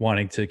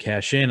 wanting to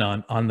cash in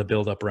on the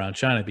buildup around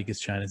China, because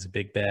China is a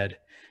big, bad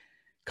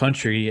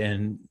country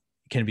and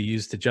can be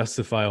used to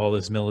justify all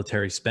this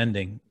military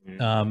spending.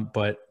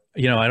 But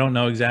I don't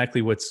know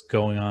exactly what's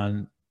going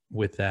on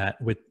with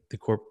that, with the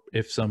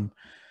if some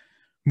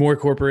more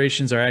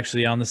corporations are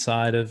actually on the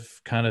side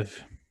of kind of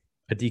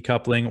a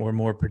decoupling or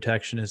more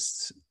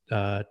protectionist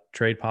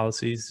trade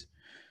policies.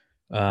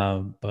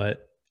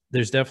 But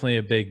there's definitely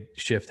a big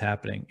shift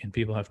happening, and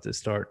people have to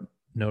start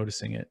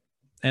noticing it.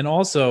 And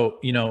also,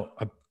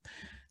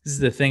 this is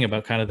the thing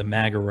about kind of the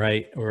MAGA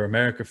right, or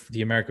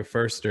the America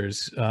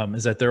Firsters,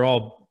 is that they're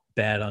all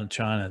bad on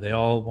China. They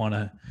all want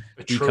to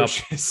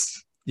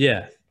decouple.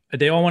 Yeah.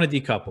 They all want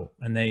to decouple,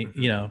 and they,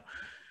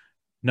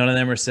 none of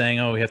them are saying,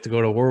 oh, we have to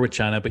go to war with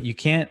China, but you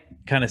can't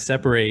kind of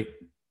separate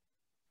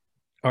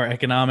our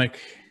economic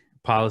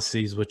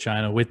policies with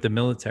China with the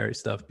military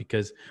stuff,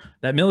 because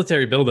that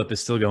military buildup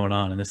is still going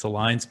on, and this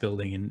alliance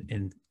building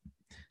in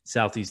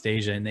Southeast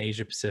Asia and the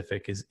Asia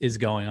Pacific is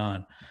going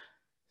on.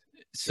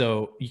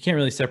 So you can't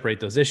really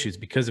separate those issues,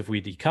 because if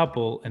we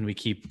decouple and we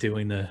keep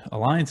doing the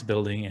alliance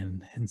building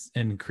and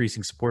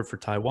increasing support for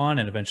Taiwan,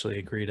 and eventually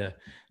agree to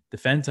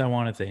defend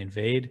Taiwan if they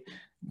invade,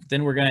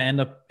 then we're going to end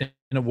up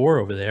in a war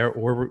over there,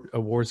 or a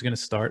war is going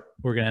to start.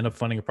 We're going to end up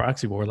funding a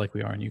proxy war like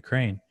we are in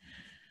Ukraine.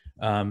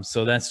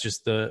 So that's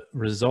just the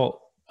result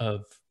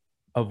of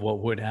what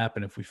would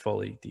happen if we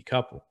fully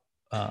decouple.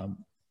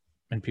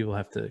 And people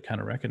have to kind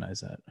of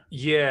recognize that.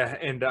 Yeah.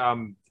 And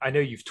I know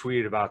you've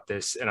tweeted about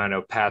this, and I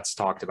know Pat's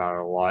talked about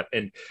it a lot.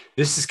 And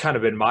this has kind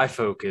of been my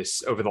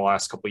focus over the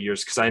last couple of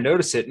years, because I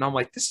notice it and I'm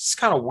like, this is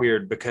kind of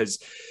weird,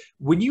 because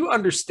when you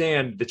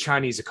understand the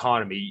Chinese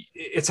economy,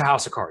 it's a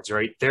house of cards,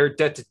 right? Their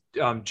debt to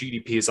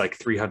GDP is like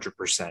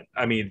 300%.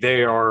 I mean,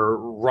 they are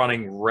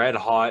running red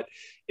hot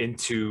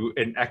into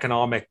an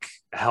economic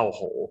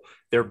hellhole.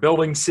 They're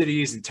building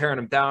cities and tearing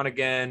them down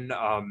again.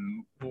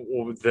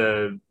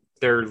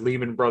 Their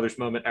Lehman Brothers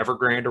moment,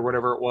 Evergrande or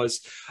whatever it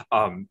was.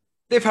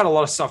 They've had a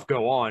lot of stuff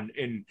go on.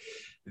 And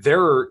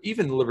there are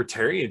even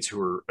libertarians who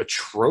are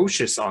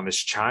atrocious on this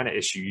China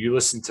issue. You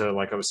listen to,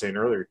 like I was saying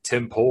earlier,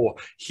 Tim Pool,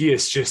 he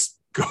is just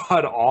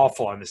god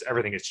awful on this.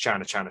 Everything is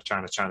China, China,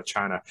 China, China,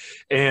 China.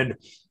 And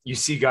you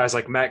see guys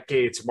like Matt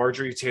Gaetz,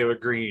 Marjorie Taylor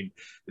Greene,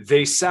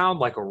 they sound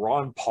like a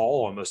Ron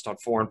Paul almost on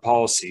foreign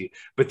policy,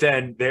 but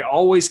then they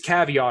always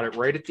caveat it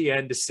right at the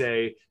end to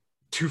say,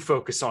 to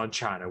focus on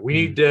China. We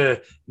need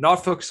to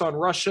not focus on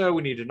Russia.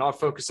 We need to not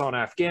focus on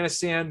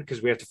Afghanistan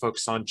because we have to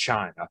focus on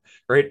China,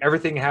 right?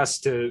 Everything has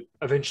to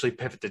eventually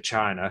pivot to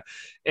China.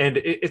 And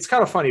it's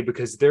kind of funny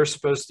because they're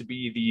supposed to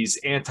be these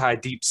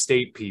anti-deep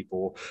state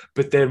people.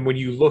 But then when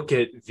you look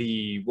at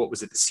the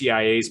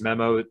CIA's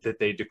memo that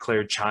they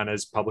declared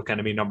China's public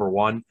enemy number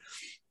one,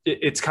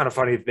 it's kind of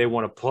funny that they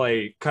want to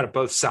play kind of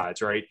both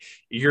sides, right?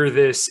 You're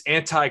this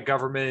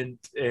anti-government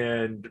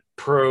and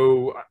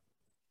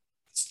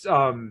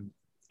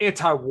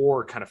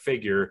anti-war kind of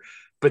figure,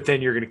 but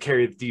then you're going to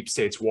carry the deep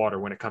state's water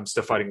when it comes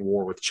to fighting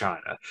war with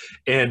China.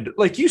 And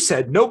like you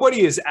said,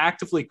 nobody is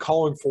actively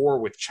calling for war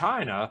with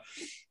China,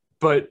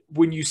 but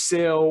when you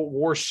sail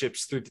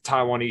warships through the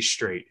Taiwanese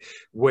Strait,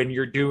 when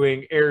you're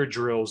doing air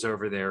drills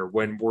over there,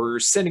 when we're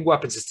sending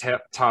weapons to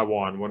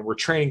Taiwan, when we're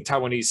training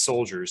Taiwanese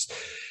soldiers,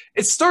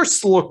 it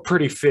starts to look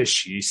pretty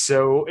fishy.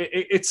 So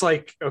it's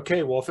like,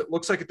 okay, well, if it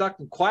looks like a duck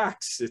and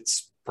quacks,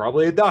 it's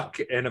probably a duck,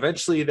 and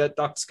eventually that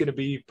duck's going to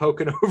be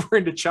poking over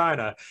into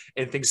China,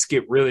 and things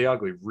get really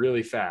ugly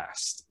really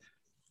fast.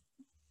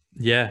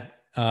 Yeah,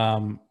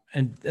 and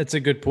that's a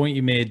good point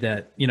you made,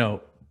 that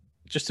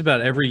just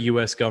about every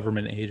U.S.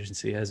 government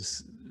agency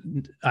has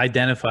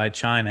identified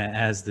China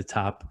as the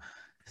top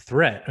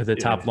threat, or the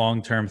top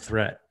long-term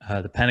threat.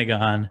 The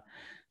Pentagon,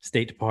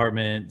 State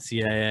Department,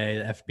 CIA,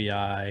 the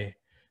FBI,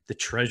 the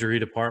Treasury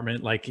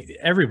Department, like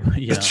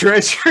everybody, the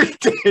Treasury,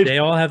 they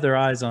all have their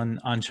eyes on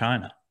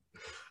China.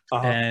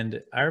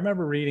 And I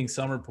remember reading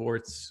some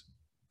reports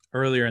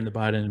earlier in the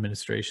Biden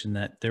administration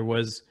that there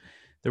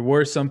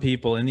were some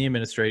people in the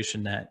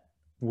administration that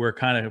were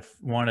kind of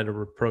wanted a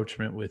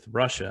rapprochement with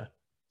Russia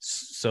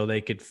so they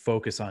could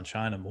focus on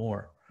China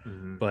more.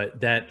 Mm-hmm. But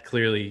that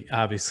clearly,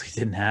 obviously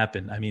didn't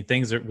happen. I mean,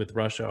 things with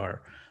Russia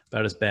are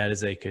about as bad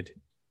as they could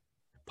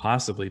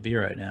possibly be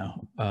right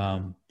now.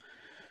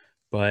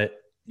 But,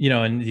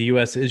 and the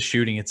U.S. is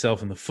shooting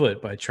itself in the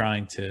foot by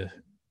trying to,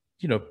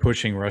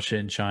 pushing Russia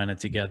and China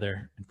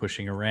together, and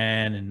pushing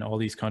Iran and all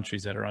these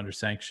countries that are under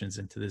sanctions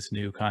into this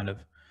new kind of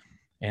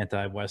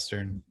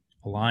anti-Western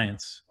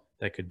alliance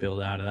that could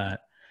build out of that.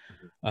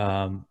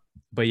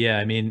 But yeah,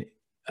 I mean,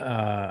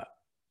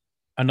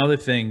 another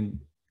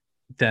thing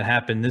that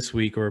happened this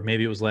week, or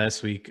maybe it was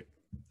last week,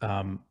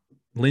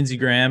 Lindsey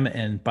Graham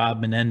and Bob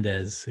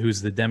Menendez,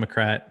 who's the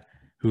Democrat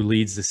who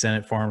leads the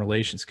Senate Foreign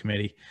Relations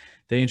Committee,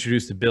 they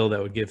introduced a bill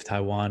that would give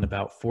Taiwan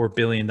about $4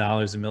 billion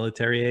in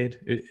military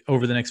aid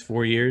over the next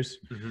 4 years.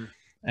 Mm-hmm.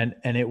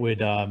 And it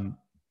would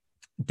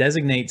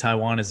designate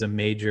Taiwan as a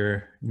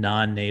major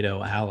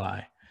non-NATO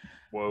ally.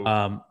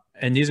 Whoa.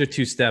 And these are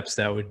two steps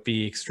that would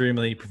be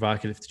extremely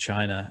provocative to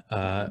China.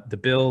 The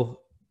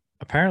bill,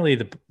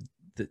 apparently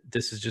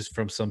this is just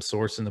from some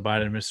source in the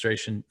Biden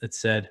administration that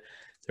said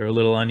they're a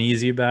little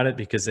uneasy about it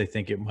because they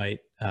think it might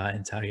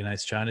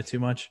antagonize China too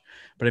much.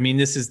 But I mean,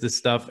 this is the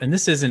stuff, and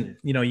this isn't,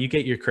 you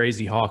get your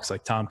crazy hawks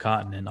like Tom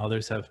Cotton and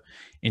others have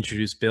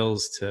introduced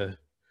bills to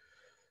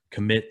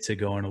commit to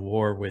going to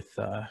war with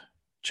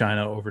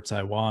China over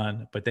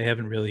Taiwan, but they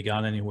haven't really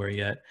gone anywhere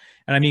yet.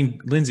 And I mean,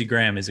 Lindsey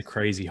Graham is a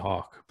crazy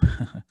hawk,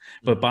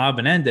 but Bob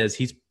Menendez,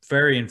 he's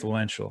very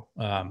influential.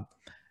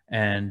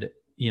 And,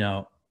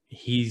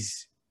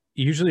 he's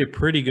usually a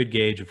pretty good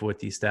gauge of what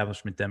the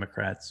establishment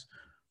Democrats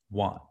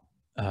want.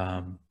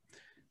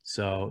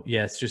 So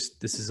yeah,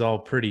 this is all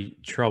pretty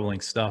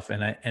troubling stuff.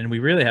 And we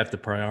really have to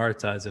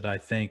prioritize it, I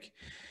think,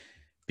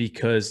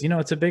 because,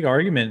 it's a big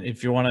argument.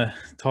 If you want to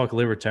talk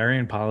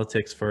libertarian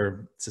politics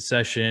for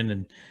secession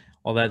and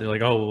all that, they're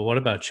like, oh, well, what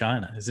about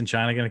China? Isn't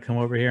China going to come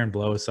over here and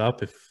blow us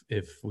up if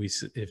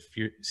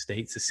your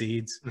state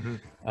secedes?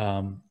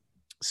 Mm-hmm.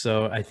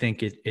 So I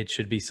think it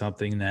should be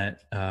something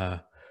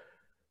that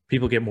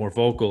people get more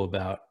vocal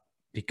about,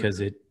 because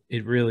it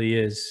really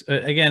is.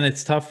 Again,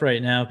 it's tough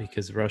right now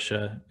because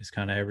Russia is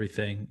kind of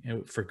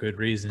everything for good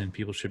reason, and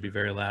people should be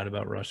very loud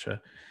about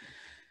Russia,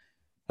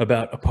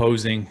 about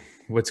opposing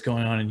what's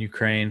going on in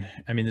Ukraine.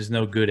 I mean, there's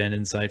no good end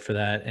in sight for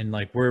that, and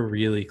like we're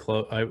really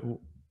close.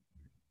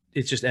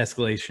 It's just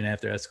escalation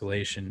after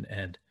escalation,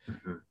 and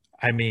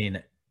I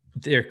mean,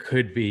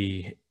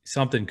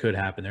 something could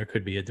happen. There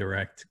could be a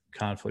direct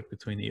conflict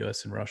between the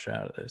U.S. and Russia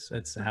out of this.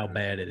 That's how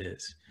bad it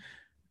is.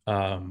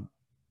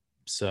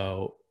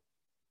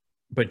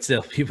 But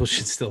still, people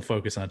should still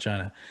focus on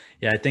China.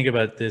 Yeah, I think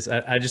about this.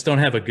 I just don't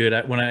have a good.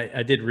 When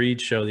I did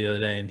Reed's show the other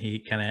day, and he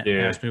kind of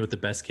asked me what the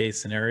best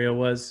case scenario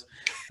was,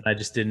 and I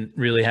just didn't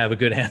really have a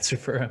good answer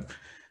for him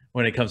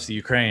when it comes to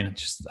Ukraine.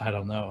 I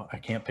don't know. I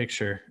can't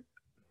picture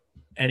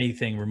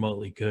anything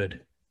remotely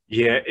good.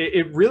 Yeah,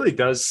 it really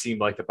does seem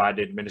like the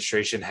Biden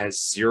administration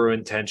has zero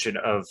intention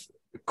of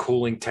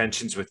cooling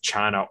tensions with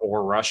China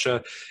or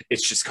Russia.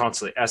 It's just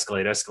constantly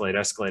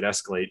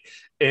escalate.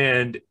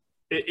 And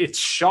it's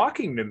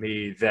shocking to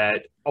me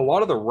that a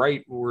lot of the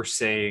right were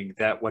saying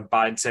that when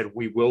Biden said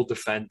we will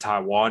defend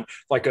Taiwan,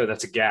 like, oh,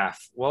 that's a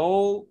gaffe.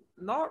 Well,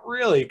 not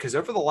really, because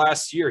over the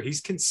last year,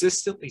 he's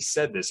consistently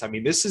said this. I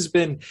mean, this has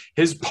been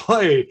his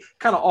play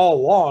kind of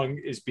all along,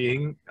 is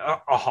being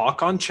a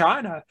hawk on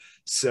China.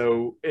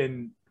 So,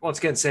 and once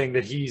again, saying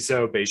that he's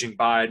Beijing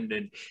Biden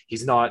and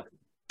he's not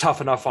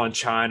tough enough on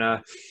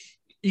China.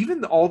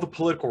 Even all the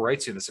political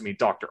rights in this. I mean,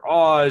 Dr.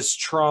 Oz,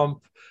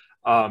 Trump,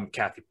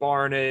 Kathy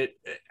Barnett,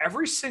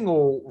 every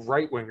single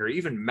right winger,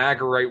 even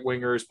MAGA right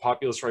wingers,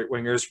 populist right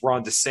wingers,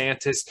 Ron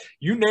DeSantis,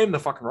 you name the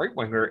fucking right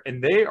winger,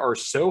 and they are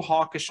so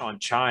hawkish on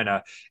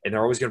China, and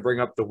they're always going to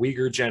bring up the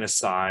Uyghur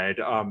genocide.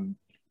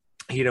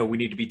 We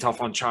need to be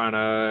tough on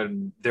China,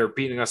 and they're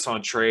beating us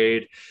on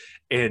trade.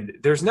 And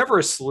there's never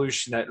a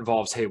solution that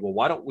involves, hey, well,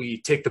 why don't we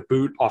take the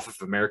boot off of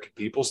American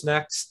people's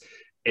necks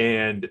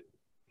and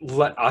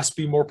let us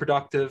be more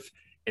productive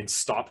and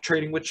stop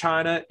trading with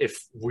China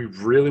if we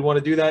really want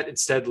to do that.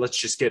 Instead, let's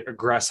just get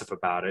aggressive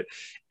about it.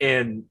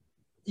 And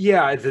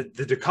yeah, the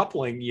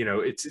decoupling,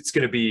 it's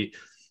going to be,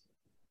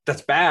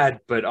 that's bad,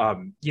 but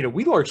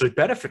we largely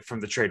benefit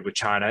from the trade with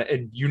China,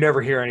 and you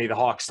never hear any of the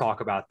hawks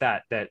talk about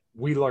that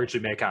we largely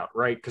make out,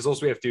 right? Because all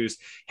we have to do is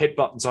hit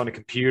buttons on a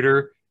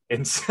computer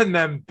and send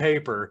them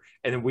paper,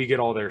 and then we get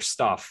all their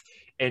stuff.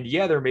 And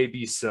yeah, there may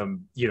be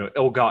some,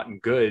 ill-gotten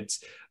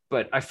goods,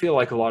 but I feel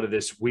like a lot of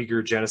this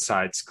Uyghur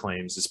genocides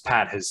claims, as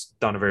Pat has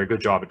done a very good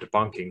job at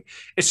debunking,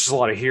 it's just a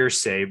lot of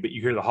hearsay, but you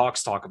hear the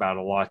hawks talk about it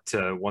a lot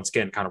to, once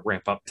again, kind of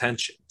ramp up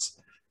tensions.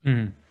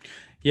 Mm.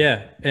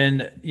 Yeah.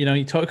 And,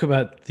 you talk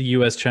about the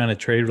U.S.-China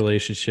trade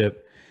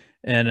relationship,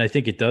 and I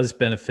think it does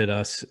benefit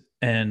us.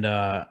 And,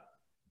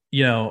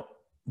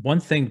 one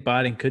thing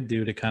Biden could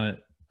do to kind of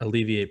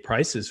alleviate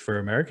prices for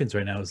Americans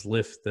right now is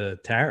lift the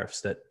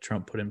tariffs that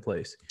Trump put in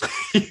place.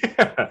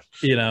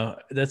 Yeah.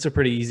 That's a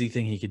pretty easy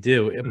thing he could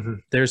do. Mm-hmm.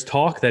 There's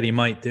talk that he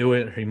might do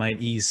it, or he might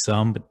ease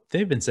some, but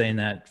they've been saying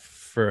that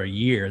for a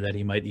year, that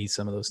he might ease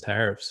some of those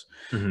tariffs.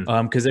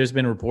 Mm-hmm. Because there's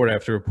been report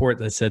after report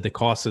that said the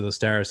cost of those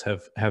tariffs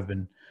have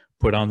been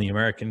put on the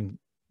American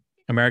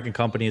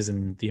companies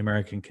and the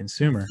American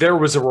consumer. There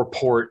was a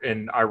report,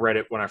 and I read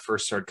it when I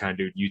first started kind of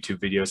doing YouTube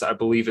videos. I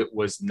believe it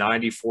was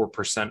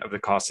 94% of the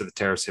cost of the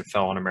tariffs had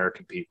fell on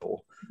American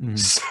people. Mm.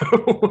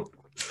 So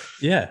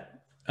yeah.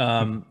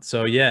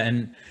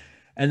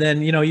 And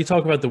then, you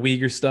talk about the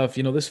Uyghur stuff,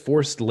 this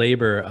forced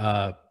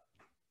labor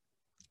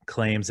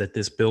claims that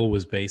this bill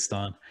was based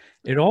on.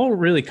 It all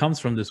really comes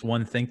from this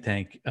one think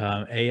tank,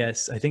 I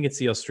think it's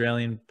the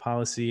Australian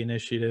Policy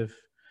Initiative.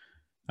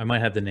 I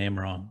might have the name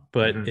wrong,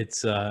 but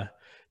it's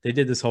they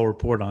did this whole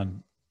report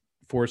on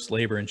forced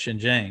labor in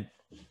Xinjiang.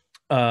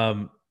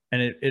 And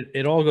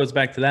it all goes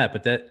back to that.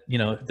 But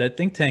that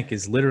think tank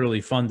is literally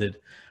funded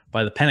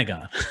by the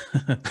Pentagon.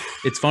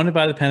 It's funded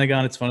by the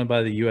Pentagon. It's funded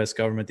by the U.S.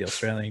 government, the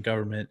Australian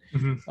government.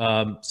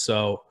 Mm-hmm.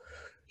 So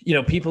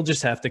people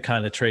just have to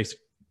kind of trace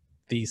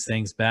these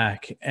things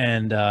back.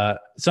 And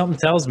something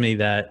tells me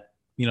that,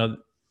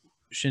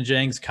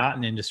 Xinjiang's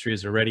cotton industry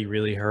is already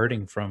really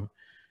hurting from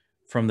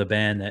the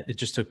ban that it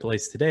just took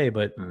place today,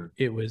 but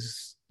it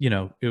was,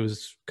 it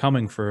was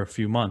coming for a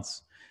few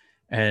months.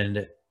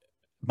 And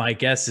my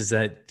guess is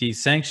that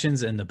these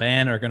sanctions and the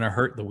ban are going to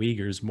hurt the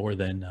Uyghurs more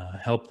than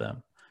help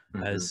them,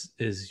 as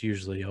is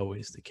usually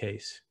always the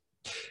case.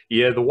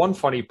 Yeah, the one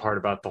funny part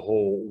about the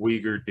whole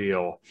Uyghur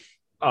deal,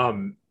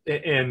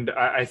 and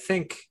I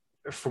think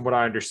from what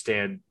I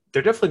understand,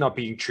 they're definitely not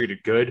being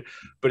treated good,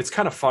 but it's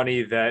kind of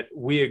funny that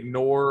we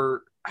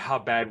ignore how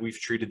bad we've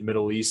treated the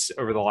Middle East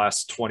over the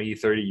last 20,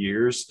 30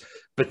 years.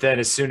 But then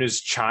as soon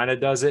as China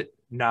does it,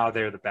 now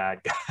they're the bad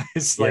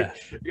guys.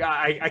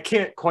 I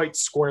can't quite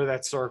square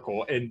that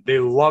circle, and they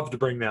love to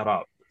bring that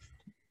up.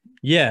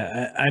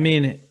 Yeah. I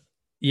mean,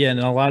 and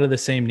a lot of the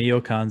same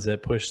neocons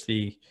that push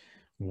the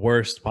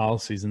worst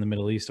policies in the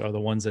Middle East are the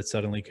ones that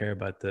suddenly care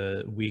about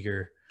the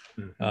Uyghur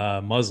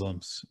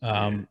Muslims.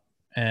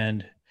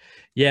 And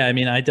yeah, I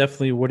mean, I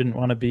definitely wouldn't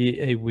want to be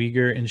a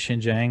Uyghur in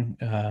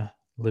Xinjiang,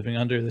 living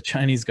under the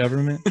Chinese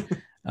government.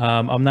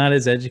 I'm not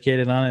as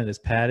educated on it as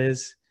Pat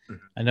is.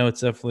 I know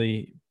it's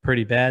definitely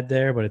pretty bad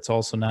there, but it's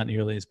also not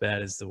nearly as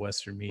bad as the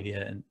Western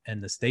media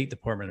and the State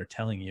Department are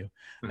telling you.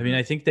 I mean,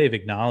 I think they've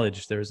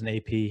acknowledged, there was an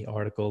AP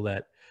article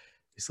that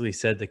basically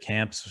said the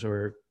camps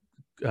were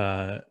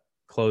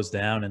closed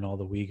down and all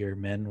the Uyghur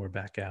men were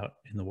back out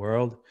in the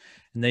world.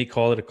 And they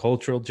call it a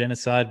cultural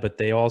genocide, but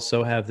they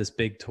also have this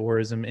big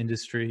tourism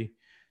industry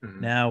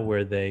now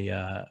where they,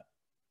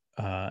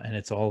 and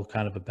it's all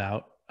kind of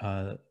about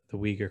the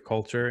Uyghur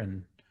culture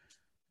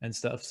and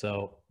stuff.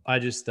 So I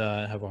just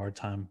have a hard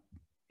time,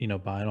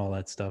 buying all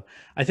that stuff.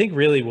 I think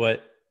really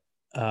what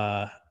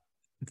the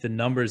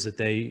numbers that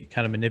they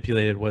kind of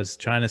manipulated was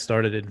China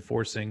started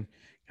enforcing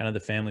kind of the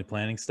family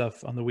planning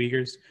stuff on the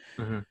Uyghurs,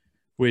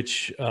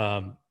 which,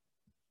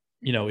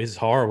 is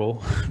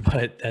horrible,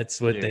 but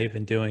that's what they've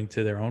been doing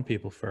to their own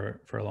people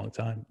for a long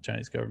time,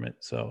 Chinese government.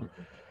 So,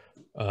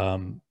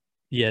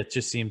 Yeah, it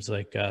just seems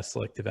like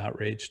selective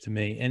outrage to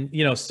me. And,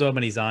 so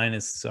many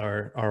Zionists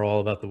are all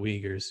about the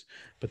Uyghurs,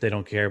 but they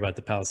don't care about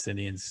the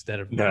Palestinians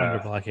that are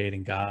under blockade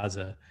in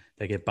Gaza.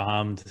 They get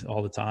bombed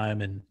all the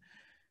time. And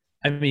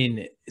I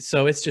mean,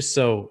 so it's just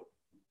so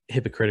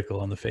hypocritical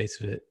on the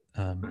face of it.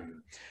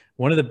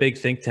 One of the big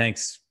think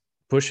tanks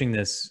pushing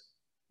this,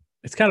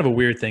 it's kind of a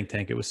weird think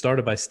tank. It was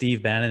started by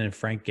Steve Bannon and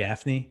Frank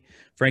Gaffney.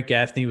 Frank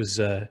Gaffney was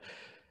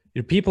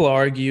people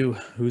argue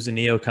who's a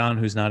neocon,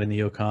 who's not a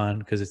neocon,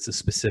 because it's a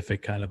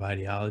specific kind of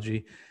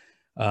ideology.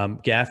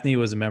 Gaffney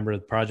was a member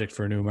of the Project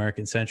for a New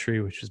American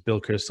Century, which was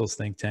Bill Kristol's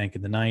think tank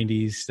in the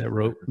 90s that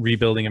wrote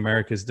Rebuilding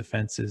America's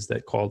Defenses,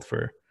 that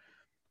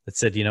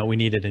said, we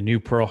needed a new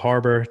Pearl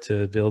Harbor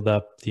to build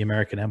up the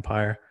American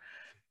empire.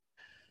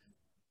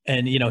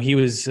 And, he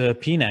was a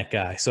PNAC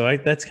guy. So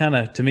that's kind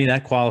of, to me,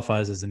 that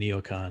qualifies as a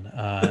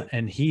neocon.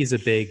 And he's a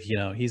big,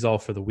 he's all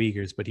for the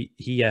Uyghurs, but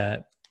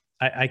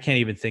I can't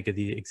even think of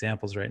the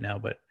examples right now,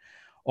 but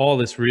all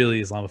this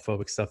really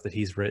Islamophobic stuff that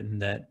he's written,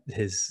 that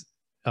his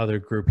other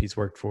group he's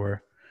worked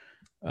for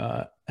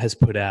has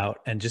put out,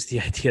 and just the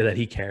idea that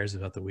he cares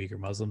about the Uyghur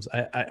Muslims.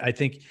 I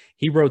think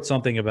he wrote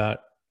something about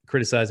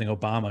criticizing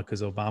Obama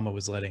because Obama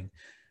was letting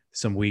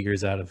some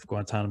Uyghurs out of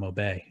Guantanamo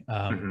Bay.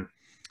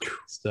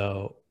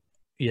 So,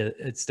 yeah,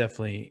 it's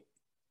definitely,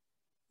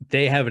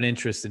 they have an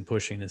interest in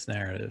pushing this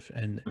narrative,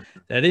 and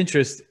that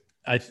interest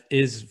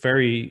is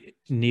very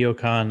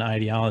neocon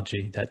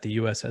ideology that the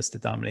U.S. has to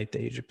dominate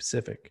the Asia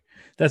Pacific.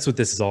 That's what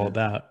this is all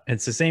about. And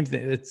it's the same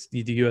thing. It's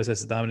the U.S.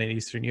 has to dominate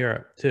Eastern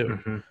Europe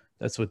too.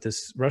 That's what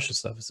this Russia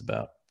stuff is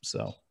about.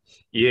 So.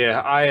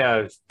 Yeah,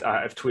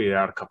 I've tweeted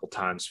out a couple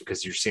times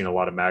because you're seeing a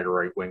lot of MAGA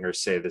right wingers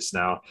say this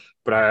now.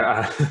 But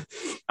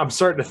I'm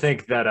starting to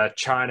think that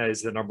China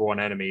is the number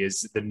one enemy,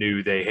 is the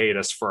new they hate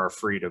us for our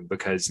freedom,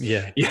 because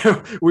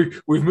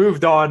we've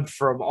moved on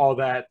from all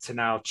that to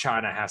now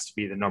China has to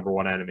be the number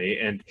one enemy.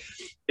 And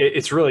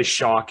it's really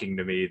shocking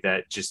to me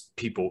that just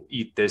people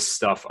eat this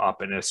stuff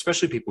up, and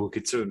especially people who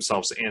consider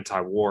themselves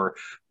anti-war.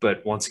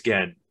 But once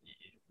again,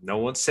 no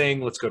one's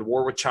saying let's go to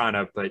war with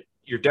China, but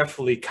you're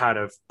definitely kind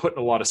of putting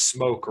a lot of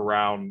smoke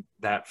around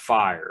that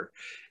fire,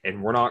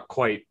 and we're not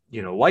quite,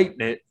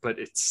 lighting it, but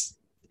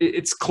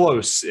it's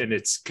close and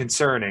it's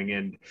concerning.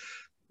 And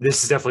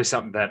this is definitely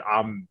something that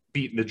I'm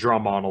beating the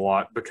drum on a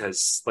lot,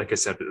 because like I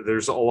said,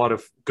 there's a lot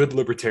of good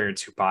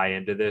libertarians who buy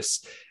into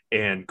this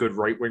and good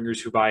right wingers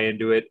who buy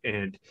into it.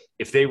 And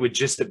if they would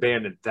just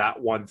abandon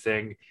that one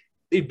thing,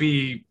 they'd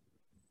be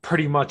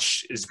pretty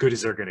much as good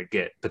as they're going to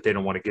get, but they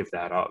don't want to give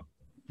that up.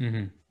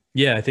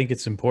 Yeah, I think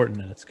it's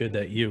important, and it's good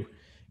that you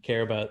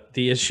care about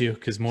the issue,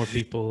 because more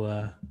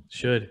people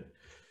should.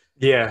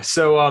 Yeah.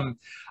 So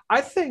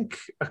I think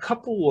a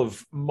couple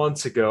of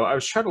months ago, I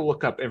was trying to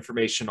look up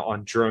information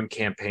on drone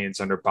campaigns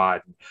under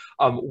Biden.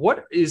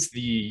 What is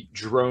the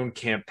drone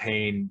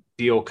campaign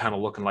deal kind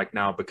of looking like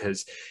now?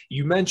 Because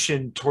you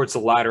mentioned towards the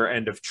latter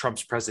end of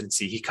Trump's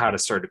presidency, he kind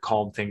of started to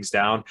calm things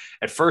down.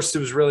 At first, it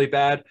was really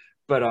bad.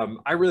 But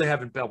I really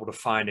haven't been able to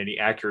find any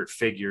accurate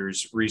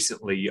figures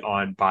recently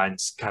on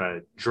Biden's kind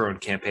of drone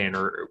campaign,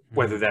 or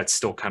whether that's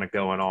still kind of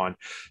going on.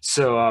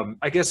 So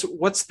I guess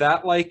what's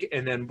that like?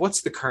 And then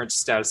what's the current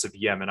status of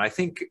Yemen? I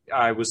think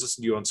I was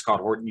listening to you on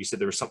Scott Horton. You said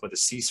there was something with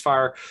a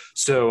ceasefire.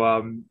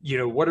 So,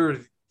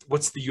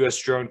 what's the U.S.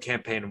 drone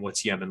campaign, and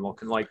what's Yemen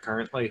looking like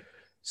currently?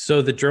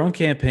 So the drone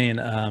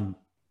campaign,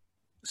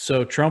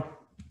 so Trump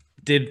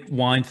did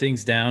wind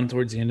things down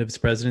towards the end of his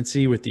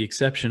presidency, with the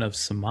exception of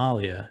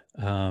Somalia.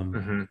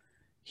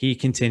 He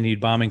continued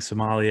bombing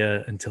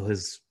Somalia until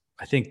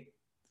I think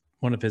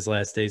one of his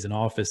last days in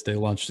office. They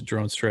launched a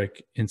drone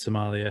strike in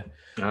Somalia.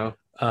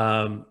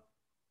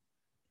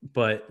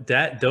 But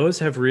those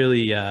have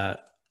really,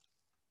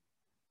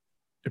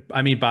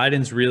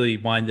 Biden's really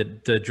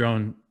winded the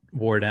drone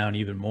war down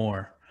even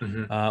more.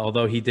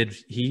 Although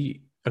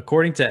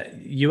according to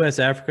U.S.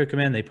 Africa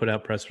Command, they put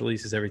out press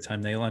releases every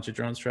time they launch a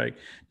drone strike.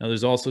 Now,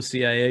 there's also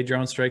CIA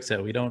drone strikes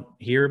that we don't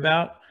hear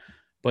about,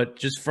 but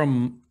just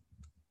from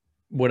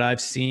what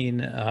I've seen,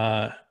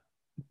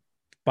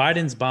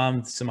 Biden's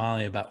bombed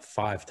Somalia about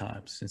 5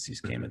 times since he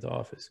came into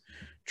office.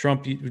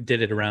 Trump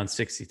did it around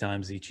 60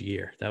 times each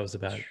year. That was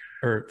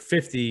or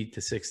 50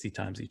 to 60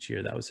 times each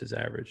year. That was his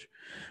average.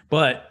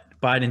 But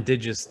Biden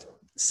did just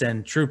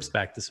send troops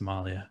back to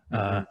Somalia.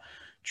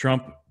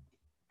 Trump,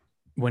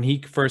 when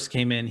he first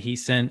came in, he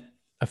sent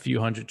a few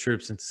hundred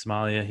troops into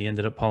Somalia. He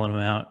ended up pulling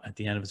them out at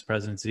the end of his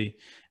presidency,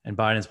 and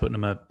Biden's putting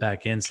them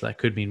back in. So that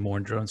could mean more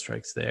drone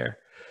strikes there.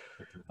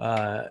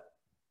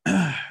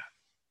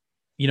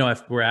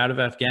 If we're out of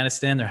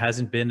Afghanistan, there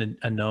hasn't been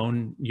a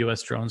known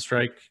U.S. drone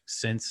strike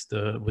since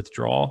the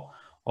withdrawal.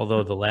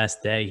 Although the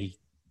last day,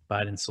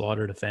 Biden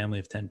slaughtered a family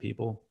of 10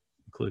 people,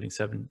 including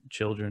 7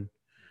 children.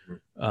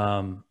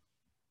 And,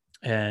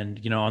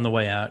 on the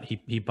way out,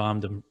 he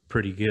bombed them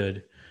pretty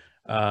good.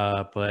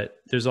 But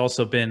there's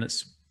also been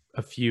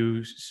a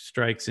few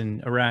strikes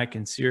in Iraq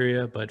and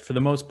Syria. But for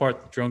the most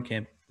part,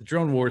 the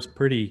drone war is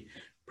pretty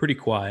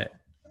quiet,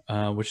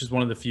 which is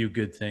one of the few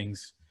good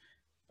things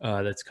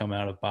that's come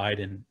out of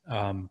Biden.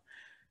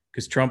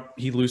 Because Trump,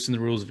 he loosened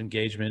the rules of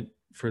engagement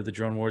for the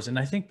drone wars. And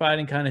I think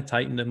Biden kind of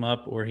tightened him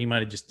up, or he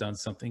might have just done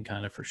something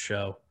kind of for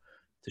show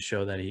to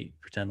show that he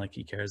pretend like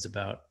he cares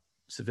about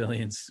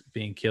civilians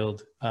being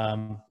killed.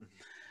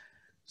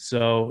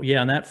 So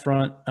yeah, on that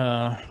front,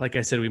 like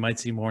I said, we might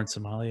see more in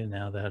Somalia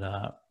now that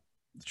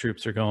the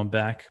troops are going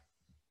back.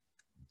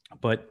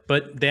 But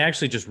they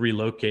actually just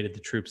relocated the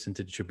troops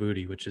into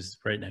Djibouti, which is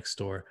right next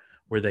door,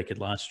 where they could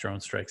launch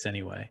drone strikes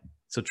anyway.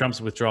 So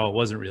Trump's withdrawal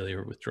wasn't really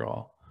a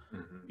withdrawal.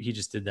 He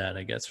just did that,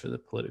 I guess, for the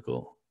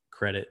political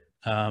credit.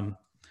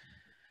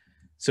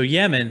 So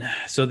Yemen,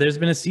 so there's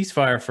been a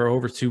ceasefire for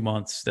over 2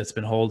 months that's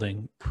been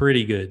holding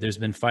pretty good. There's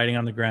been fighting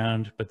on the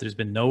ground, but there's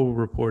been no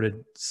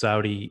reported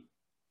Saudi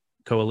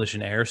coalition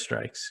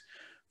airstrikes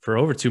for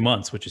over 2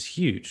 months, which is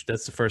huge.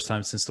 That's the first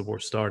time since the war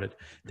started.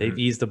 They've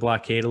eased the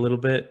blockade a little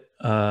bit.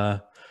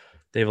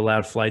 They've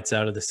allowed flights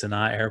out of the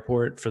Sana'a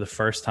airport for the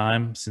first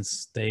time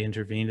since they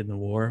intervened in the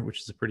war, which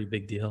is a pretty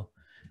big deal.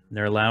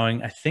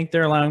 And I think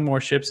they're allowing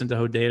more ships into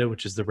Hodeidah,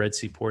 which is the Red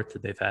Sea port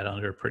that they've had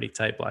under a pretty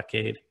tight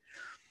blockade.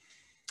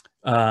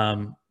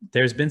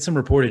 There's been some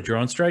reported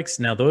drone strikes.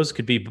 Now those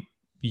could be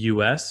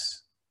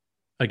U.S.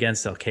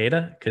 against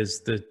Al-Qaeda,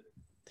 because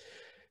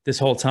this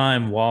whole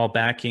time, while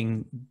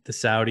backing the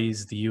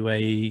Saudis, the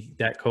UAE,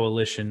 that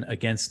coalition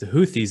against the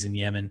Houthis in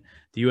Yemen,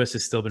 the U.S.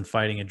 has still been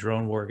fighting a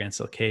drone war against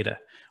Al-Qaeda,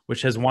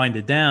 which has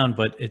winded down,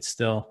 but it's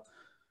still,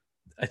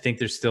 I think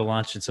they're still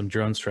launching some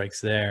drone strikes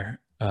there,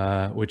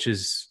 which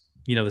is,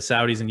 the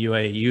Saudis and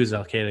UAE use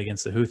Al-Qaeda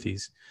against the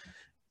Houthis.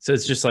 So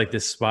it's just like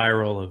this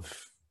spiral of,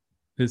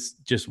 it's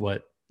just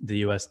what the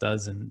U.S.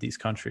 does in these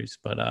countries.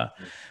 But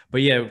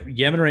yeah,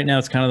 Yemen right now,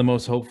 it's kind of the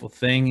most hopeful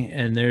thing.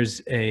 And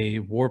there's a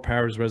war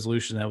powers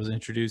resolution that was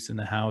introduced in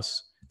the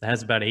House that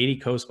has about 80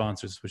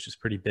 co-sponsors, which is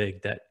pretty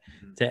big, that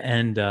to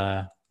end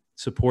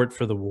support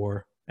for the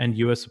war and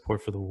U.S.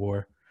 support for the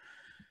war.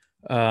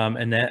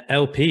 And the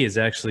LP is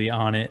actually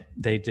on it.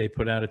 They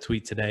put out a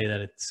tweet today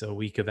that it's a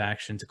week of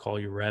action to call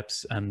your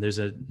reps. There's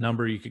a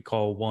number you could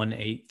call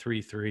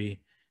 1-833.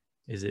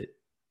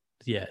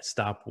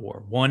 Stop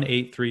war.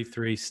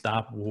 1-833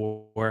 stop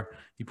war.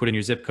 You put in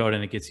your zip code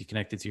and it gets you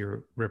connected to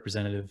your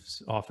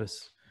representative's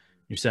office,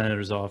 your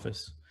senator's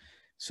office.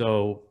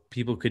 So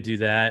people could do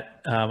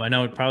that. I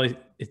know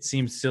it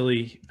seems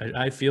silly.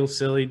 I feel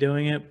silly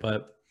doing it,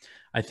 but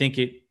I think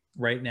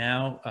right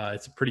now,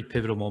 it's a pretty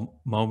pivotal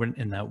moment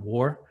in that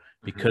war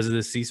because of the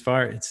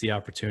ceasefire. It's the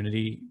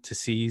opportunity to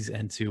seize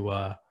and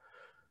to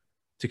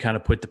kind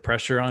of put the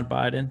pressure on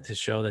Biden to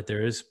show that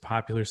there is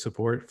popular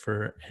support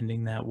for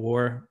ending that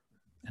war.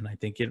 And I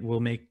think it will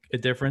make a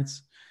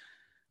difference,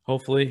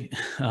 hopefully.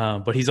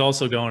 But he's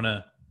also going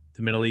to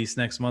the Middle East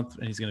next month,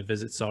 and he's going to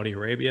visit Saudi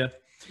Arabia.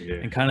 Yeah.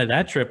 And kind of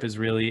that trip is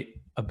really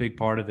a big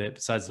part of it,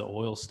 besides the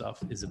oil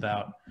stuff, is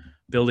about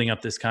building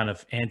up this kind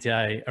of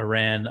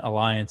anti-Iran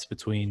alliance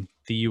between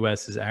the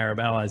U.S.'s Arab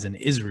allies and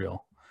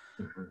Israel.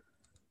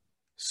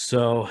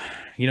 So,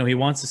 he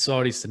wants the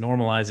Saudis to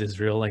normalize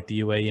Israel like the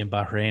UAE and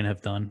Bahrain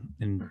have done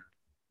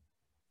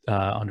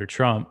under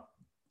Trump.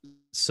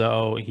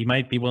 So he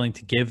might be willing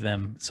to give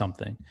them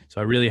something. So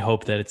I really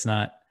hope that it's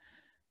not,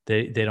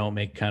 they don't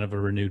make kind of a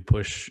renewed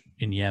push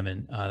in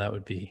Yemen. That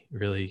would be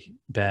really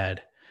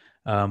bad.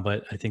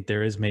 But I think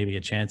there is maybe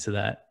a chance of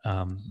that.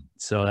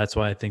 So that's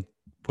why I think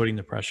putting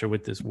the pressure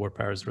with this war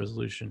powers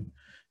resolution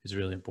is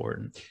really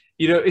important.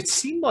 It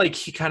seemed like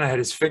he kind of had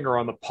his finger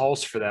on the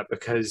pulse for that,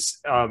 because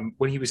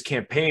when he was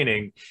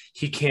campaigning,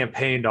 he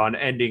campaigned on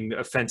ending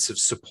offensive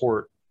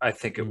support, I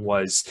think it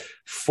was,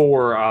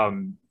 for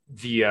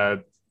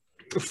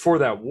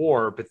that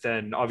war. But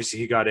then obviously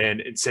he got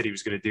in and said he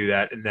was going to do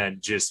that, and then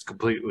just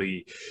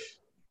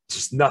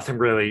nothing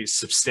really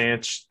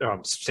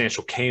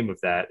substantial came of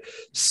that.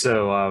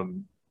 So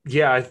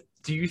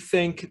do you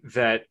think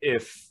that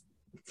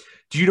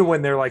do you know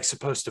when they're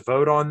supposed to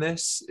vote on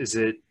this? Is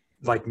it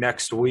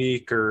next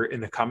week or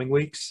in the coming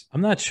weeks?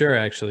 I'm not sure,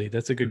 actually.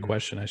 That's a good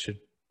question. I should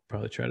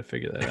probably try to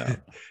figure that out.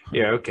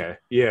 Yeah. Okay.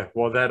 Yeah.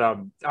 Well, that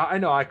I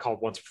know I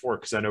called once before,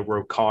 because I know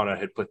Ro Khanna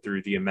had put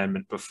through the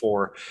amendment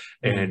before,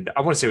 and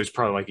I want to say it was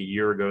probably a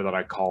year ago that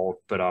I called,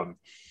 but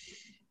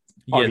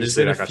there's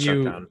been a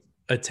few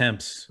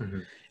attempts,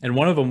 and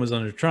one of them was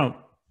under Trump,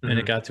 and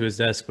it got to his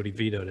desk, but he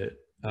vetoed it.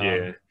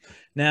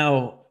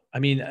 Now, I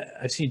mean,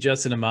 I've seen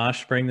Justin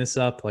Amash bring this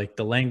up,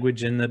 the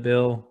language in the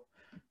bill,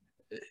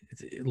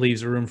 it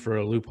leaves room for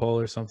a loophole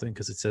or something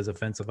because it says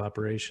offensive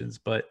operations.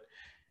 But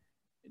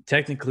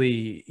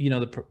technically,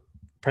 the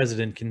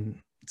president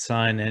can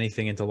sign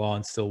anything into law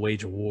and still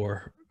wage a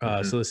war.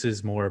 So this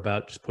is more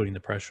about just putting the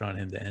pressure on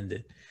him to end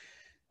it.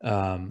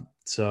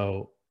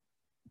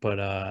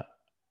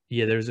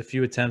 There's a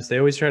few attempts. They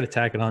always try to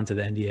tack it on to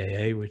the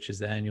NDAA, which is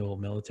the annual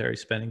military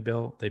spending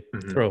bill. They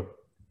throw a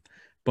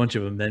bunch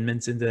of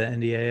amendments into the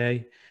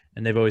NDAA,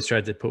 and they've always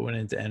tried to put one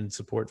in to end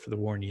support for the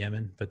war in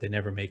Yemen, but they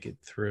never make it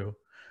through.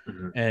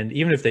 And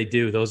even if they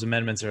do, those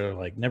amendments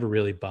are never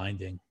really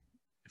binding.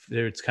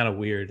 It's kind of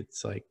weird.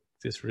 It's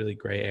this really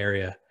gray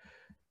area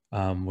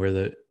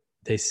where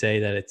they say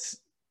that it's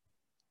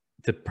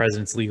the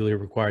president's legally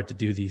required to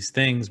do these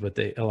things, but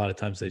a lot of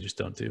times they just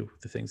don't do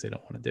the things they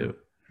don't want to do.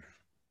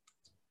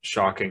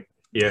 Shocking.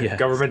 Yeah, Yeah.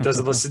 government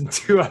doesn't listen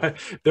to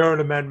their own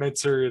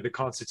amendments or the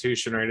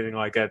Constitution or anything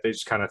like that. They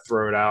just kind of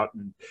throw it out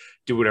and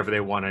do whatever they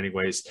want,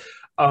 anyways.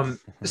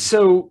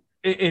 So,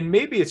 and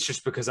maybe it's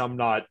just because I'm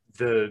not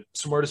the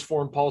smartest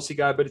foreign policy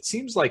guy, but it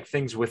seems like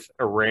things with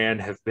Iran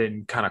have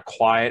been kind of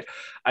quiet.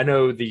 I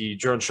know the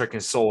drone strike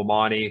in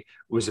Soleimani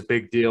was a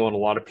big deal, and a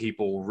lot of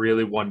people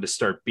really wanted to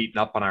start beating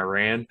up on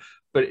Iran.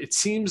 But it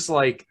seems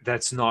like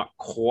that's not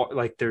quite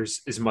like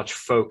there's as much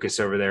focus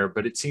over there.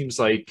 But it seems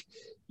like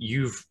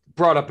you've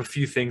brought up a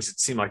few things that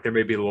seem like there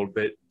may be a little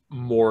bit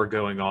more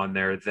going on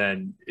there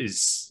than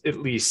is at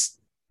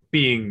least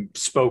being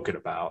spoken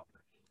about.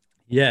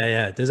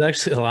 Yeah. There's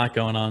actually a lot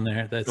going on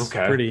there. That's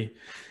Okay.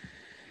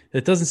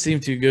 it doesn't seem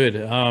too good.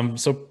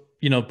 So,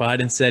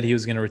 Biden said he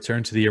was going to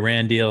return to the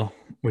Iran deal,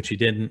 which he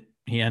didn't.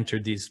 He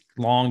entered these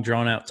long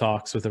drawn out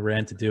talks with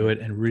Iran to do it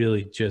and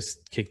really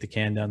just kicked the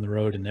can down the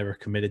road and never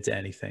committed to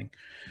anything.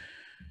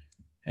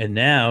 And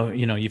now,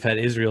 you've had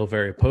Israel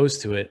very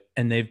opposed to it,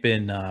 and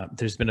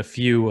there's been a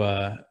few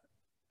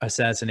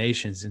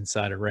assassinations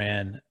inside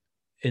Iran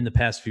in the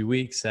past few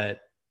weeks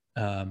that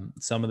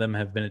some of them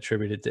have been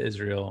attributed to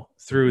Israel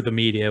through the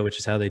media, which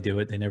is how they do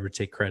it. They never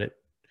take credit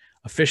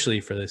officially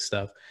for this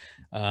stuff.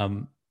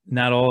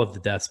 Not all of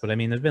the deaths, but I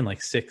mean, there've been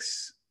like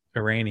 6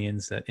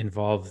 Iranians that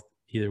involved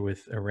either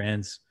with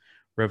Iran's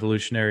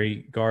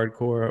Revolutionary Guard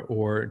Corps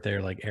or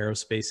their like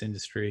aerospace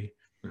industry.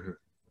 Mm-hmm.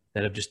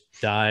 That have just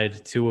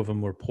died. 2 of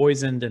them were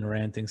poisoned, and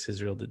Iran thinks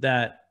Israel did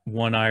that.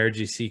 1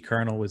 IRGC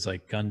colonel was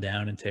like gunned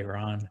down in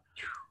Tehran,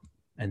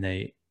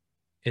 and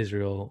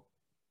Israel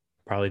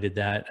probably did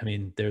that. I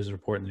mean, there's a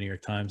report in the New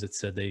York Times that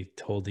said they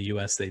told the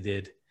U.S. they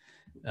did.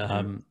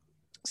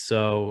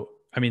 So,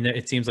 I mean,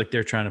 it seems like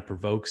they're trying to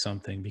provoke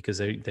something because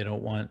they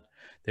want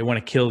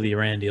to kill the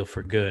Iran deal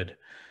for good.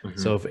 Mm-hmm.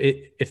 So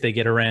if they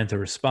get Iran to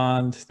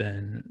respond,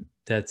 then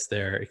that's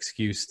their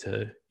excuse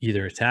to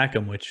either attack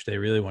them, which they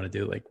really want to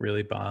do, like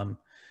really bomb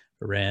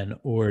Iran,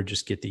 or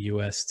just get the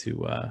U.S.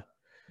 to,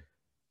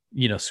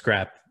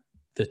 scrap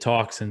the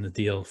talks and the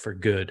deal for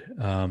good.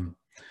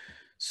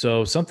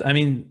 So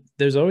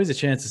there's always a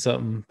chance of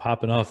something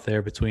popping off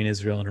there between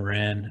Israel and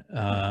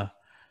Iran.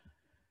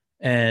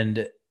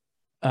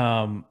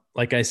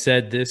 Like I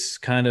said, this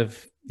kind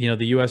of,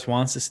 the U.S.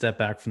 wants to step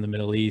back from the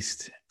Middle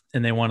East,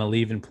 and they want to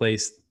leave in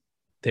place.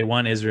 They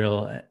want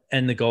Israel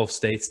and the Gulf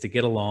states to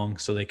get along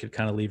so they could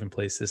kind of leave in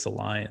place this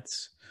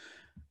alliance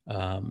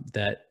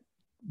that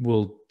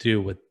will do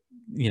what,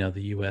 the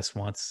U.S.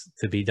 wants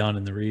to be done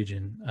in the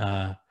region.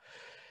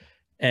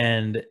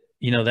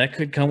 That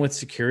could come with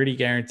security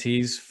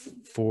guarantees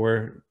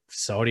for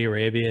Saudi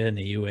Arabia and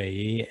the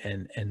UAE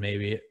and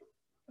maybe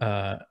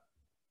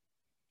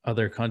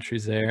other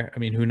countries there. I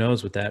mean, who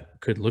knows what that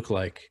could look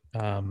like.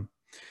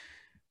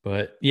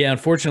 But yeah,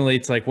 unfortunately,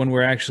 it's like when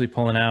we're actually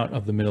pulling out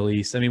of the Middle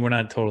East, I mean, we're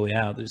not totally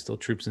out. There's still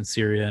troops in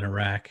Syria and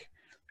Iraq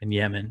and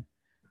Yemen.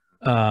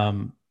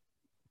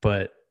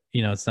 But,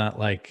 it's not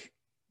like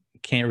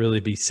it can't really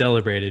be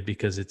celebrated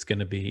because it's going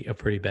to be a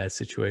pretty bad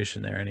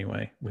situation there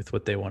anyway with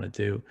what they want to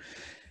do.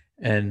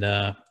 And,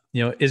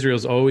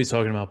 Israel's always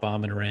talking about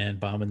bombing Iran,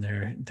 bombing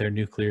their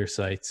nuclear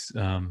sites.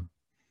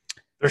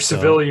 Their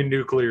civilian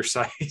nuclear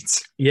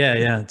sites.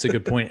 Yeah, it's a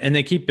good point. And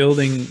they keep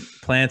building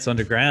plants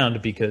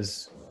underground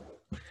because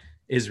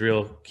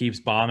Israel keeps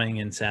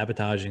bombing and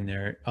sabotaging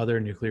their other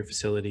nuclear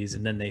facilities.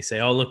 And then they say,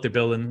 oh, look, they're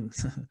building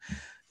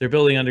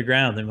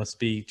underground. They must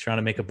be trying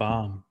to make a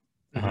bomb.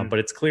 Mm-hmm. But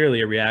it's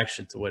clearly a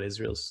reaction to what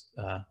Israel's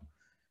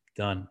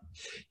done.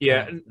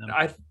 Yeah.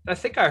 I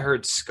think I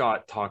heard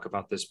Scott talk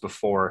about this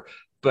before,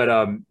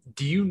 but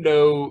do you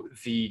know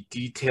the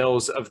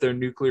details of their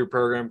nuclear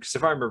program? Because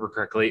if I remember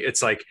correctly,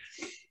 it's like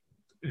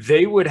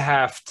they would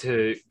have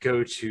to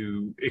go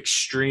to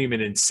extreme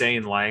and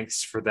insane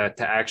lengths for that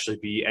to actually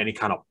be any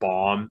kind of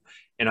bomb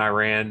in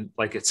Iran.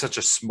 Like, it's such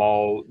a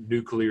small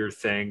nuclear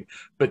thing,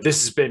 but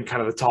this has been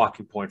kind of the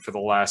talking point for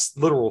the last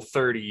literal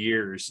 30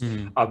 years.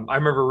 Mm. I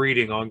remember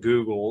reading on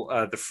Google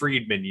the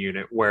Friedman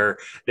unit, where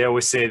they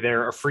always say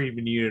they're a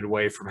Friedman unit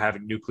away from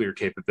having nuclear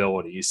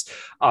capabilities.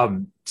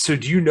 So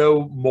do you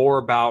know more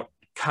about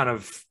kind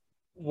of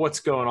what's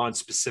going on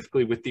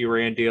specifically with the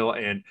Iran deal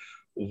and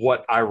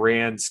what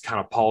Iran's kind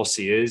of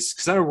policy is?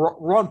 Because I know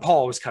Ron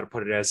Paul always kind of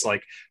put it as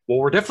like, well,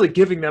 we're definitely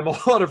giving them a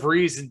lot of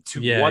reason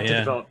to want to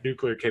develop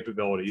nuclear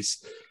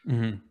capabilities.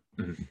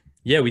 Mm-hmm. Mm-hmm.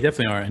 Yeah, we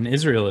definitely are. And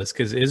Israel is,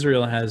 because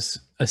Israel has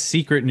a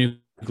secret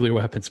nuclear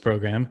weapons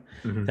program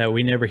that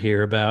we never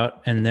hear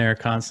about, and they're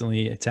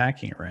constantly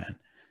attacking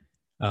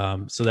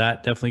Iran. So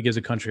that definitely gives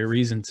a country a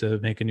reason to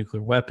make a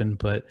nuclear weapon.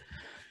 But,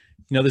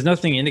 there's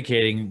nothing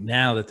indicating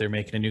now that they're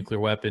making a nuclear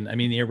weapon. I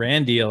mean, the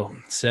Iran deal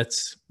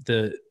sets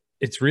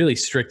it's really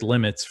strict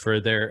limits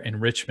for their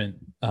enrichment.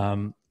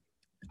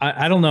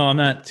 I don't know. I'm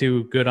not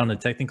too good on the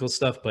technical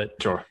stuff, but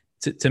sure.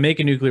 To make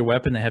a nuclear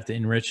weapon, they have to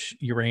enrich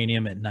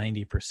uranium at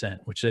 90%,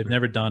 which they've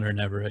never done or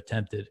never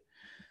attempted.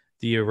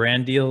 The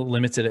Iran deal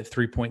limits it at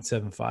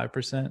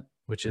 3.75%,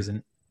 which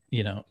isn't,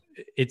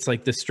 it's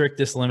like the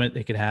strictest limit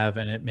they could have,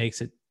 and it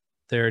makes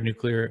their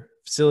nuclear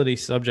facility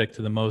subject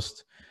to the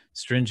most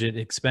stringent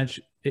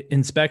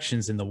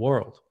inspections in the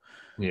world.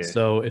 Yeah.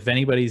 So if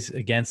anybody's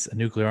against a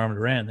nuclear armed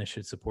Iran, they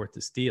should support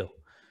this deal.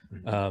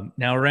 Now,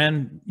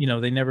 Iran,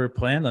 they never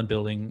planned on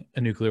building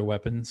a nuclear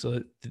weapon.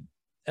 So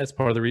that's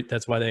part of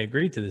that's why they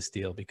agreed to this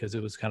deal, because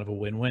it was kind of a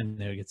win-win.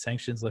 They would get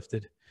sanctions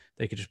lifted.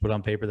 They could just put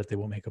on paper that they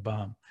won't make a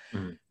bomb.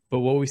 But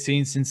what we've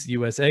seen since the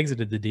U.S.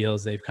 exited the deal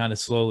is they've kind of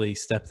slowly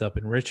stepped up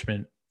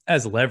enrichment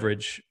as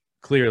leverage,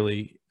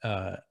 clearly.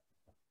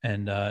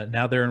 And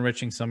now they're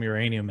enriching some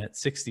uranium at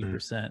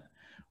 60%,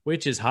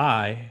 which is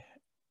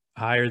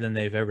higher than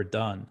they've ever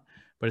done.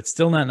 But it's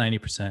still not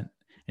 90%.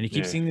 And you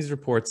keep seeing these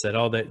reports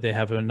that, they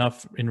have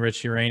enough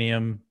enriched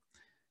uranium.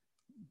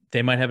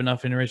 They might have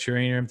enough enriched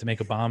uranium to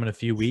make a bomb in a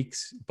few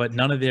weeks, but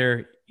none of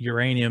their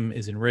uranium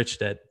is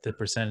enriched at the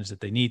percentage that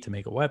they need to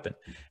make a weapon.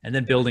 And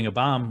then building a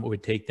bomb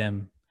would take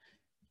them,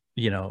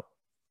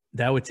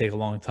 that would take a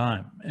long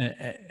time.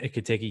 It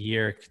could take a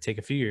year, it could take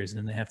a few years, and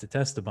then they have to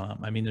test the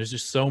bomb. I mean, there's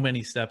just so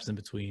many steps in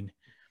between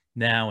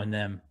now and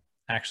them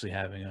actually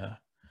having a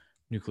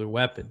nuclear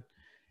weapon.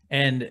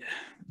 And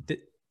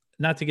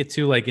not to get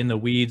too in the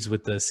weeds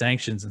with the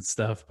sanctions and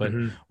stuff, but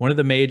one of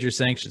the major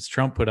sanctions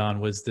Trump put on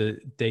was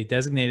they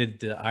designated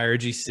the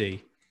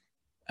IRGC,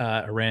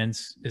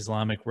 Iran's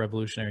Islamic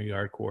Revolutionary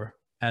Guard Corps,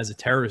 as a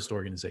terrorist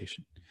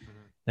organization.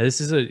 Now,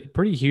 this is a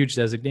pretty huge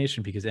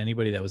designation because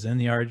anybody that was in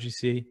the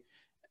IRGC,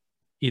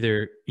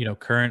 either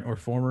current or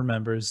former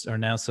members, are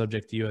now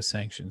subject to U.S.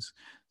 sanctions,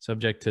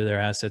 subject to their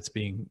assets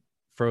being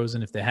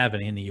frozen if they have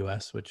any in the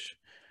U.S., which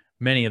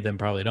many of them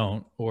probably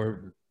don't,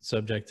 or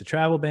subject to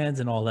travel bans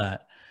and all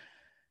that.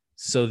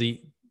 So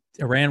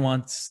Iran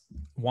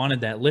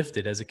wanted that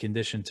lifted as a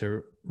condition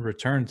to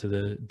return to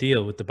the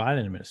deal with the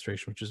Biden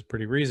administration, which is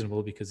pretty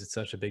reasonable because it's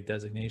such a big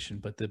designation.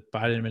 But the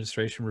Biden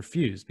administration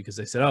refused because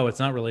they said, "Oh, it's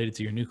not related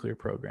to your nuclear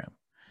program."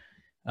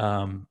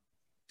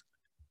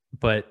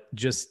 But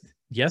just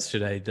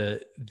yesterday,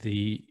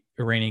 the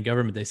Iranian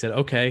government, they said,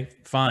 "Okay,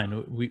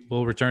 fine,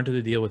 we'll return to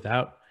the deal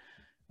without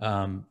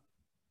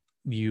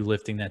you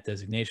lifting that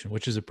designation,"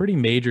 which is a pretty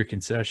major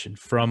concession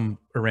from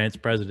Iran's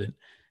president,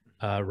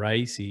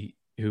 Raisi,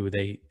 who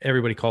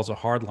everybody calls a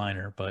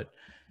hardliner, but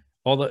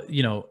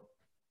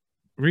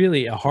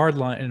really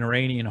an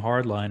Iranian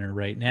hardliner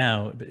right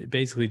now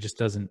basically just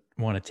doesn't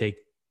want to take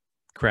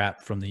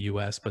crap from the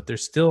U.S., but they're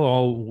still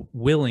all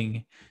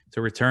willing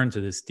to return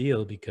to this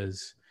deal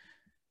because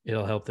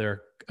it'll help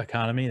their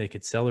economy. They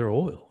could sell their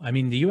oil. I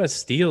mean, the U.S.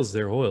 steals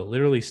their oil,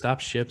 literally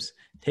stops ships,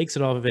 takes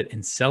it off of it,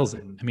 and sells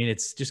it. I mean,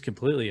 it's just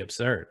completely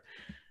absurd.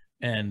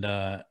 And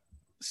that's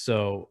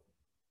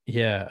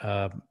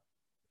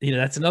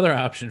another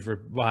option for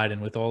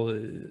Biden with all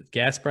the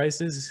gas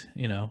prices.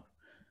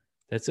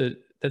 That's a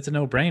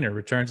no-brainer.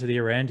 Return to the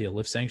Iran deal.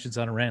 Lift sanctions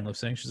on Iran. Lift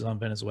sanctions on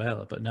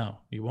Venezuela. But no,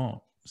 you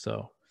won't.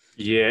 So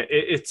yeah,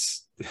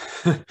 it's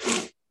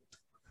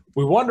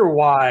we wonder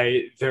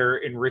why they're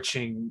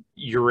enriching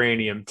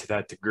uranium to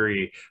that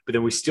degree, but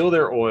then we steal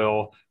their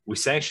oil, we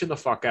sanction the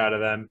fuck out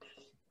of them,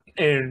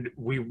 and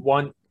we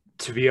want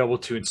to be able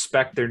to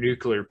inspect their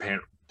nuclear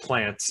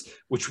plants,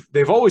 which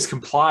they've always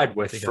complied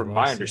with, from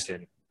my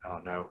understanding. Oh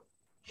no.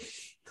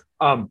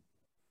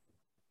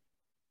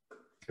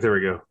 There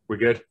we go. We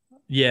good?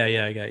 Yeah,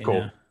 I got you.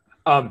 Cool.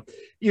 Now.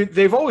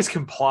 They've always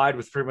complied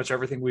with pretty much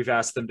everything we've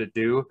asked them to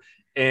do.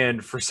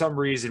 And for some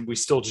reason, we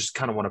still just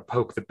kind of want to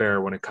poke the bear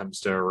when it comes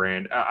to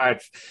Iran.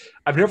 I've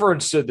never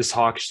understood this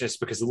hawkishness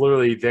because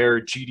literally their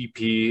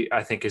GDP,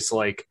 I think, is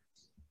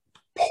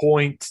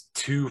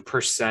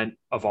 0.2%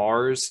 of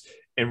ours.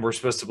 And we're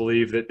supposed to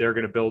believe that they're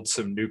going to build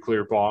some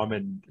nuclear bomb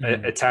and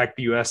attack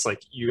the U.S.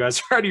 You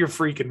guys are out of your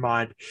freaking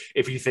mind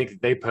if you think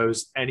that they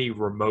pose any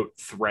remote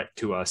threat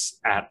to us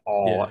at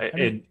all,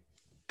 and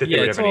that they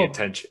would have any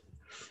intention.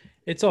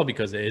 It's all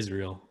because of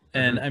Israel.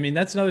 And I mean,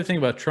 that's another thing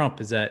about Trump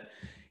is that,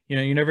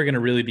 you're never going to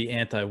really be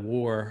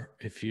anti-war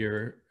if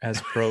you're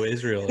as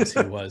pro-Israel as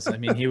he was. I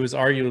mean, he was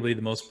arguably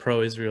the most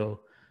pro-Israel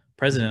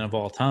president of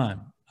all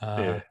time.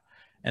 And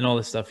all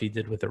the stuff he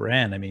did with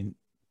Iran. I mean,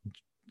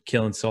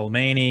 killing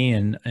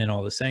Soleimani and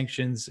all the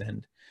sanctions.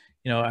 And,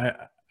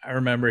 I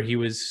remember he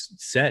was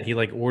set. He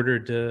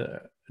ordered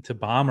to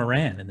bomb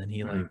Iran, and then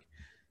he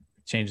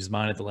changed his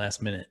mind at the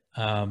last minute.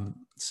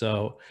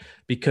 So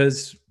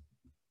because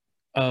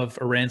of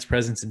Iran's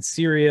presence in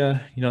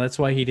Syria, that's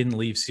why he didn't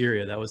leave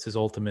Syria. That was his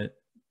ultimate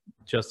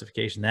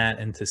justification, that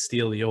and to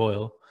steal the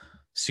oil,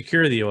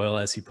 secure the oil,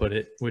 as he put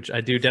it, which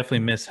I do definitely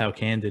miss how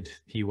candid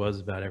he was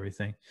about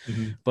everything.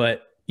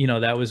 But,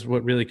 that was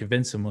what really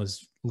convinced him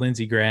was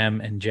Lindsey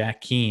Graham and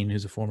Jack Keane,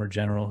 who's a former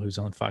general who's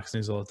on Fox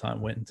News all the time,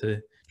 went into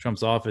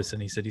Trump's office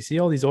and he said, "You see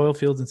all these oil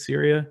fields in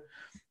Syria?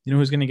 You know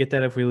who's going to get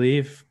that if we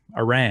leave?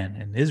 Iran,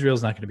 and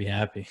Israel's not going to be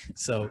happy."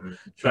 So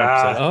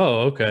Trump said,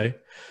 "Oh, okay."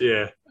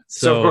 Yeah.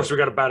 So of course we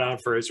got to bow down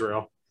for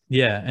Israel.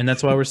 Yeah. And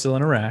that's why we're still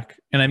in Iraq.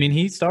 And I mean,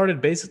 he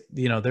started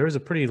basically, there was a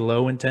pretty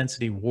low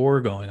intensity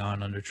war going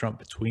on under Trump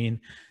between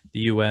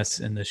the U.S.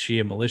 and the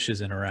Shia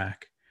militias in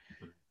Iraq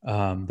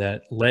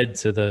that led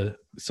to the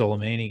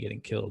Soleimani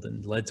getting killed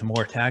and led to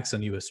more attacks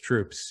on U.S.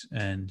 troops.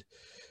 And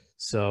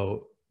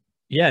so,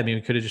 yeah, I mean,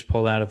 we could have just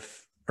pulled out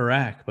of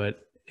Iraq,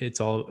 but it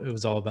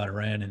was all about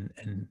Iran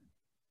and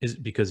is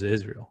because of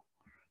Israel.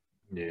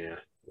 Yeah.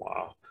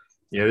 Wow.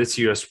 Yeah, this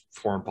U.S.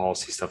 foreign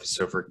policy stuff is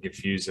so freaking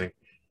confusing.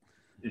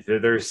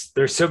 There's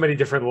so many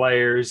different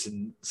layers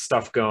and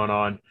stuff going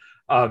on.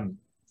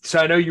 So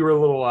I know you were a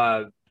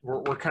little.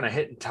 We're kind of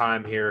hitting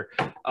time here.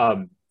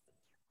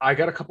 I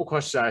got a couple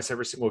questions I ask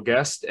every single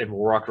guest, and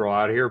we'll rock and roll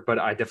out of here. But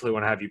I definitely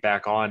want to have you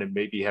back on, and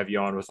maybe have you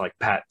on with like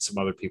Pat and some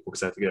other people,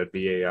 because I think that'd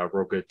be a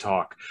real good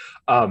talk.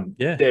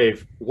 Yeah,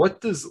 Dave, what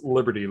does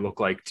liberty look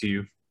like to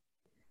you?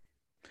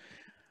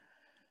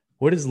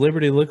 What does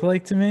liberty look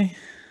like to me?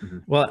 Mm-hmm.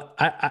 Well,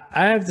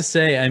 I have to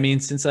say, I mean,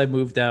 since I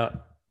moved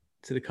out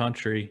to the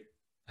country,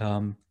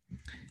 and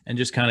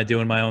just kind of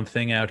doing my own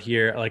thing out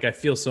here, like I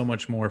feel so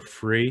much more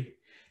free.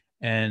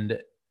 And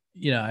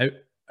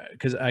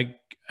because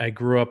I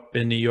grew up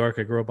in New York,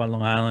 I grew up on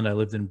Long Island, I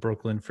lived in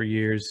Brooklyn for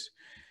years,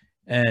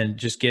 and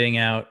just getting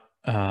out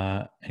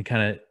and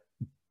kind of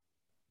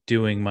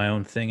doing my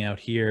own thing out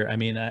here. I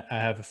mean, I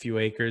have a few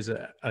acres.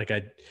 Like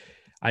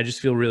I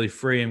just feel really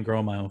free. I'm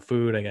growing my own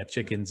food. I got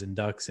chickens and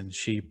ducks and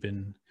sheep,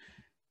 and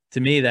to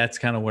me, that's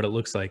kind of what it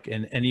looks like.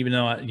 And even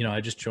though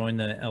I just joined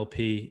the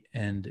LP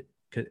and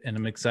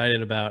I'm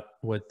excited about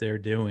what they're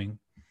doing,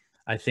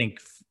 I think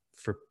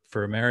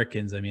for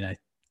Americans, I mean,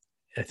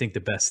 I think the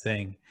best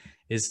thing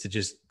is to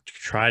just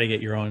try to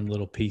get your own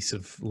little piece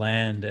of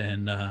land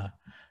and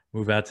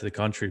move out to the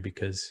country,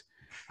 because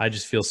I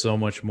just feel so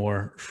much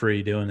more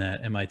free doing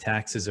that. And my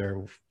taxes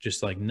are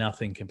just like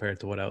nothing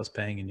compared to what I was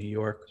paying in New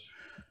York.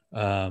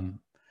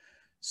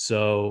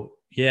 So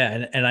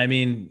yeah. And I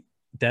mean,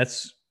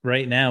 that's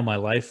right now my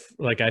life.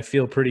 Like I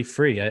feel pretty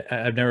free.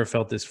 I've never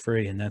felt this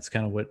free. And that's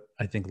kind of what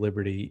I think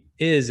liberty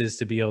is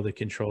to be able to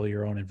control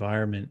your own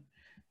environment.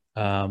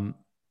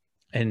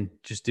 And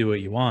just do what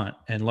you want.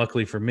 And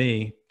luckily for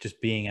me, just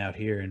being out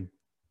here and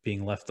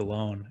being left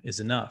alone is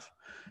enough.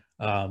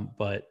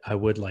 But I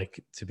would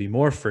like to be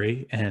more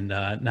free and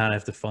not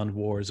have to fund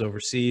wars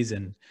overseas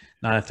and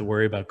not have to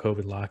worry about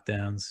COVID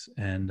lockdowns.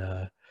 And,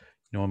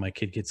 when my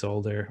kid gets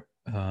older,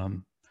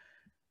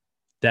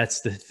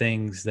 that's the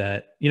things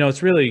that,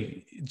 it's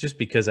really just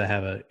because I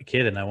have a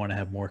kid and I want to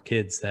have more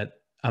kids that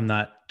I'm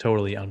not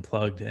totally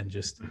unplugged and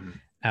just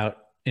out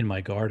in my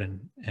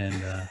garden and,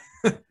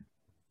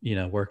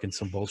 working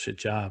some bullshit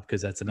job,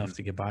 because that's enough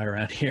to get by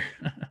around here.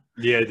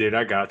 Yeah, dude,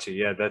 I got you.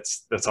 Yeah,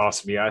 that's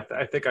awesome. Yeah,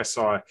 I think I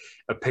saw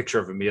a picture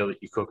of a meal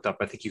that you cooked up.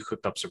 I think you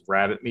cooked up some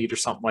rabbit meat or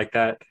something like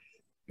that.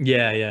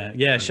 Yeah.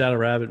 I shot a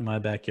rabbit in my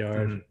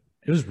backyard. Mm-hmm.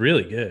 It was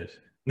really good.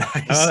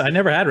 Nice. I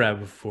never had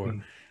rabbit before.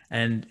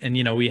 And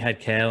we had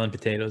kale and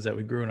potatoes that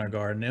we grew in our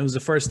garden. It was the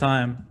first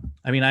time.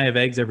 I mean, I have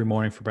eggs every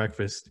morning for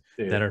breakfast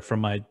that are from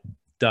my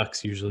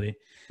ducks usually.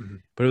 Mm-hmm.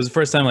 But it was the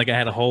first time like I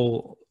had a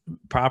whole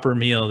proper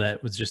meal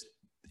that was just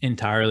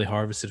entirely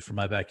harvested from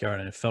my backyard,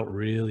 and it felt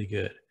really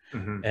good.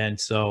 Mm-hmm. And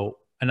so,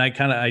 and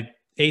I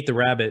ate the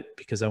rabbit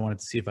because I wanted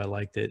to see if I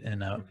liked it.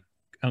 And I'm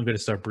going to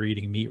start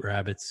breeding meat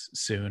rabbits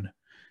soon,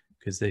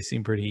 because they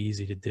seem pretty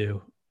easy to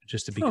do,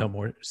 just to become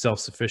more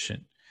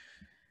self-sufficient.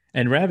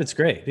 And rabbit's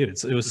great, dude.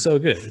 It was so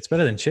good. It's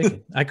better than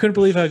chicken. I couldn't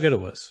believe how good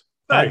it was.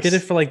 Nice. I did it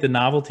for like the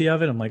novelty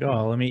of it. I'm like,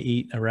 oh, let me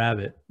eat a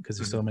rabbit because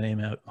there's so many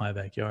in my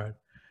backyard.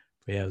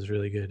 But yeah, it was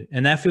really good.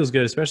 And that feels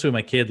good, especially with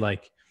my kid,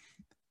 like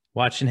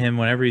watching him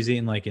whenever he's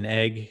eating like an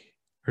egg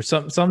or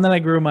something that I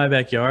grew in my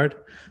backyard.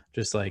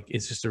 Just like,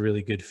 it's just a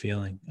really good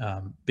feeling.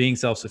 Being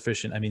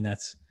self-sufficient. I mean,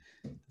 that's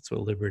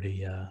what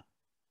liberty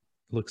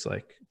looks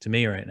like to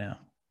me right now.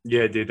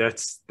 Yeah, dude,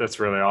 that's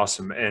really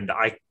awesome. And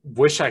I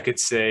wish I could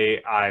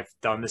say I've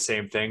done the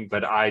same thing,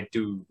 but I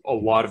do a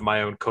lot of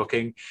my own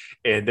cooking,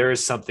 and there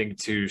is something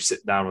to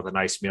sitting down with a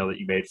nice meal that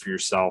you made for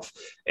yourself.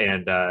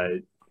 And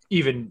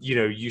even,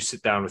 you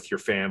sit down with your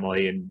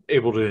family and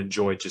able to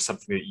enjoy just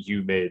something that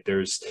you made.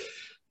 There's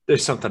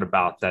something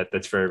about that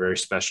that's very, very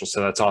special.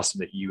 So that's awesome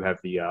that you have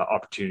the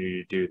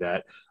opportunity to do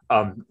that.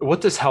 What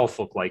does health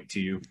look like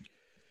to you?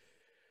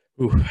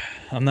 Ooh,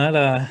 I'm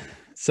not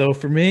so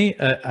for me,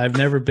 I've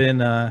never been,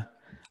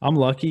 I'm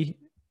lucky.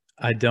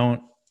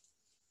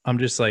 I'm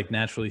just like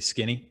naturally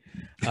skinny.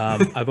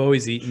 I've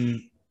always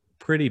eaten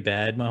pretty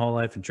bad my whole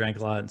life and drank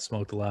a lot and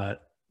smoked a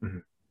lot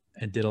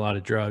and did a lot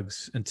of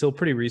drugs until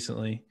pretty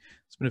recently.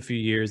 It's been a few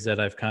years that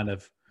I've kind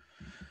of,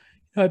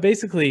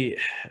 basically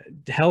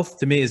health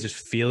to me is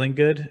just feeling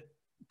good,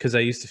 because I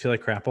used to feel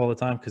like crap all the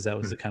time because that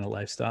was the kind of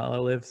lifestyle I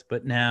lived.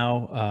 But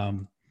now,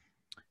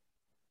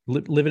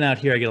 living out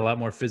here, I get a lot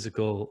more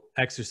physical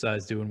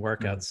exercise doing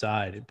work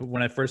outside. But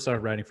when I first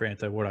started writing for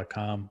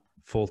antiwar.com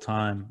full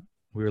time,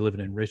 we were living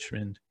in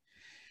Richmond.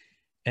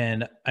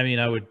 And I mean,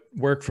 I would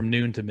work from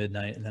noon to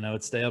midnight, and then I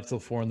would stay up till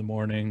 4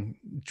 a.m,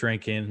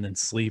 drinking, and then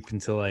sleep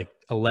until like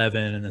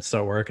 11 and then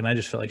start work. And I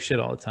just felt like shit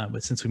all the time.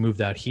 But since we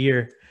moved out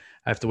here,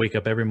 I have to wake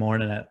up every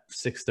morning at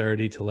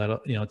 6:30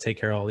 to take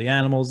care of all the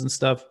animals and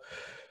stuff.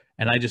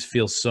 And I just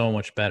feel so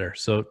much better.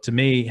 So to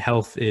me,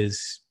 health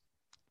is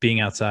being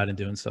outside and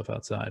doing stuff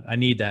outside. I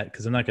need that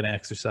because I'm not going to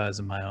exercise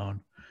on my own.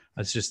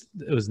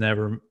 It was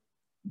never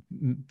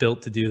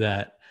built to do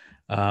that.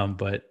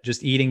 But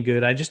just eating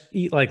good. I just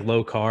eat like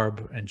low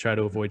carb and try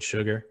to avoid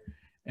sugar.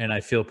 and I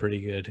feel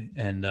pretty good.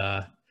 And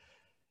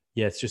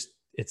yeah,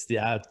 it's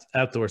the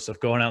outdoor stuff,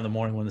 going out in the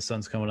morning when the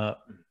sun's coming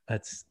up.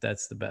 That's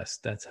the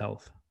best. That's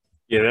health.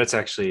 Yeah, that's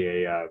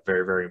actually a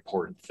very, very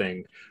important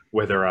thing,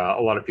 whether a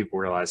lot of people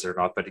realize it or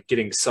not. But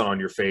getting sun on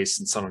your face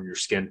and sun on your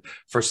skin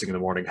first thing in the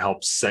morning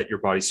helps set your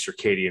body's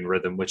circadian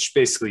rhythm, which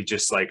basically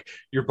just like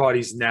your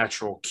body's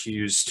natural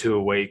cues to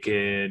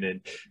awaken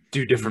and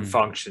do different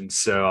functions.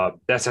 So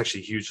that's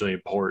actually hugely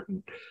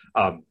important,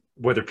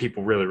 whether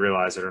people really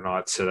realize it or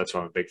not. So that's why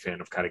I'm a big fan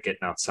of kind of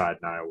getting outside.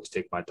 And I always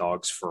take my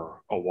dogs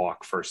for a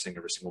walk first thing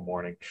every single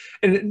morning.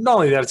 And not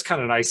only that, it's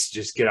kind of nice to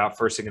just get out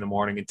first thing in the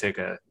morning and take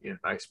a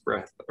nice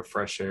breath of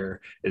fresh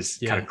air, as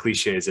kind of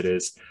cliche as it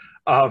is.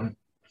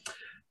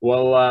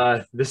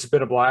 Well, this has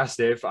been a blast,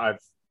 Dave.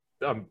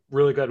 I'm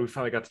really glad we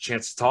finally got the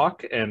chance to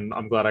talk, and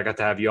I'm glad I got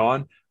to have you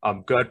on.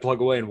 Go ahead, plug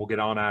away, and we'll get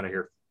on out of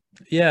here.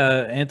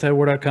 Yeah,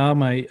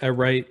 antiwar.com. I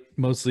write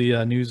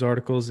mostly news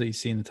articles that you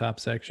see in the top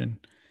section.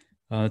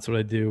 That's what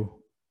I do.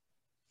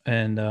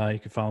 And you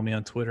can follow me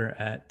on Twitter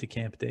at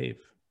DeCampDave.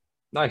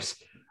 Nice.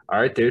 All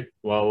right, dude.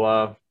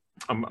 Well,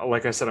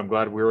 like I said, I'm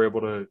glad we were able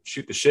to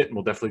shoot the shit, and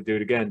we'll definitely do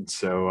it again.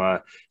 So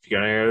if you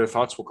got any other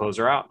thoughts, we'll close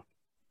her out.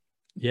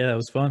 Yeah, that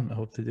was fun. I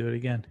hope to do it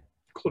again.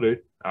 Cool, dude.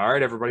 All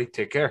right, everybody.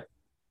 Take care.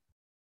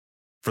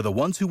 For the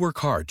ones who work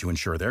hard to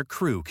ensure their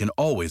crew can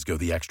always go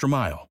the extra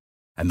mile,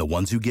 and the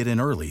ones who get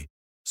in early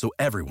so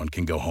everyone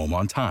can go home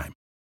on time,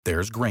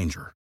 there's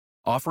Grainger,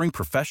 offering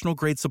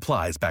professional-grade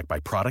supplies backed by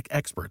product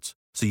experts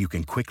so you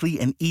can quickly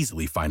and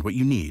easily find what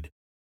you need.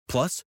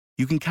 Plus,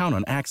 you can count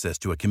on access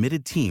to a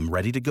committed team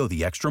ready to go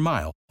the extra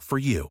mile for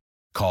you.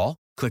 Call,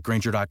 click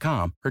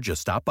Grainger.com, or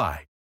just stop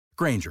by.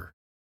 Grainger,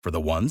 for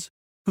the ones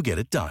who get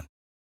it done.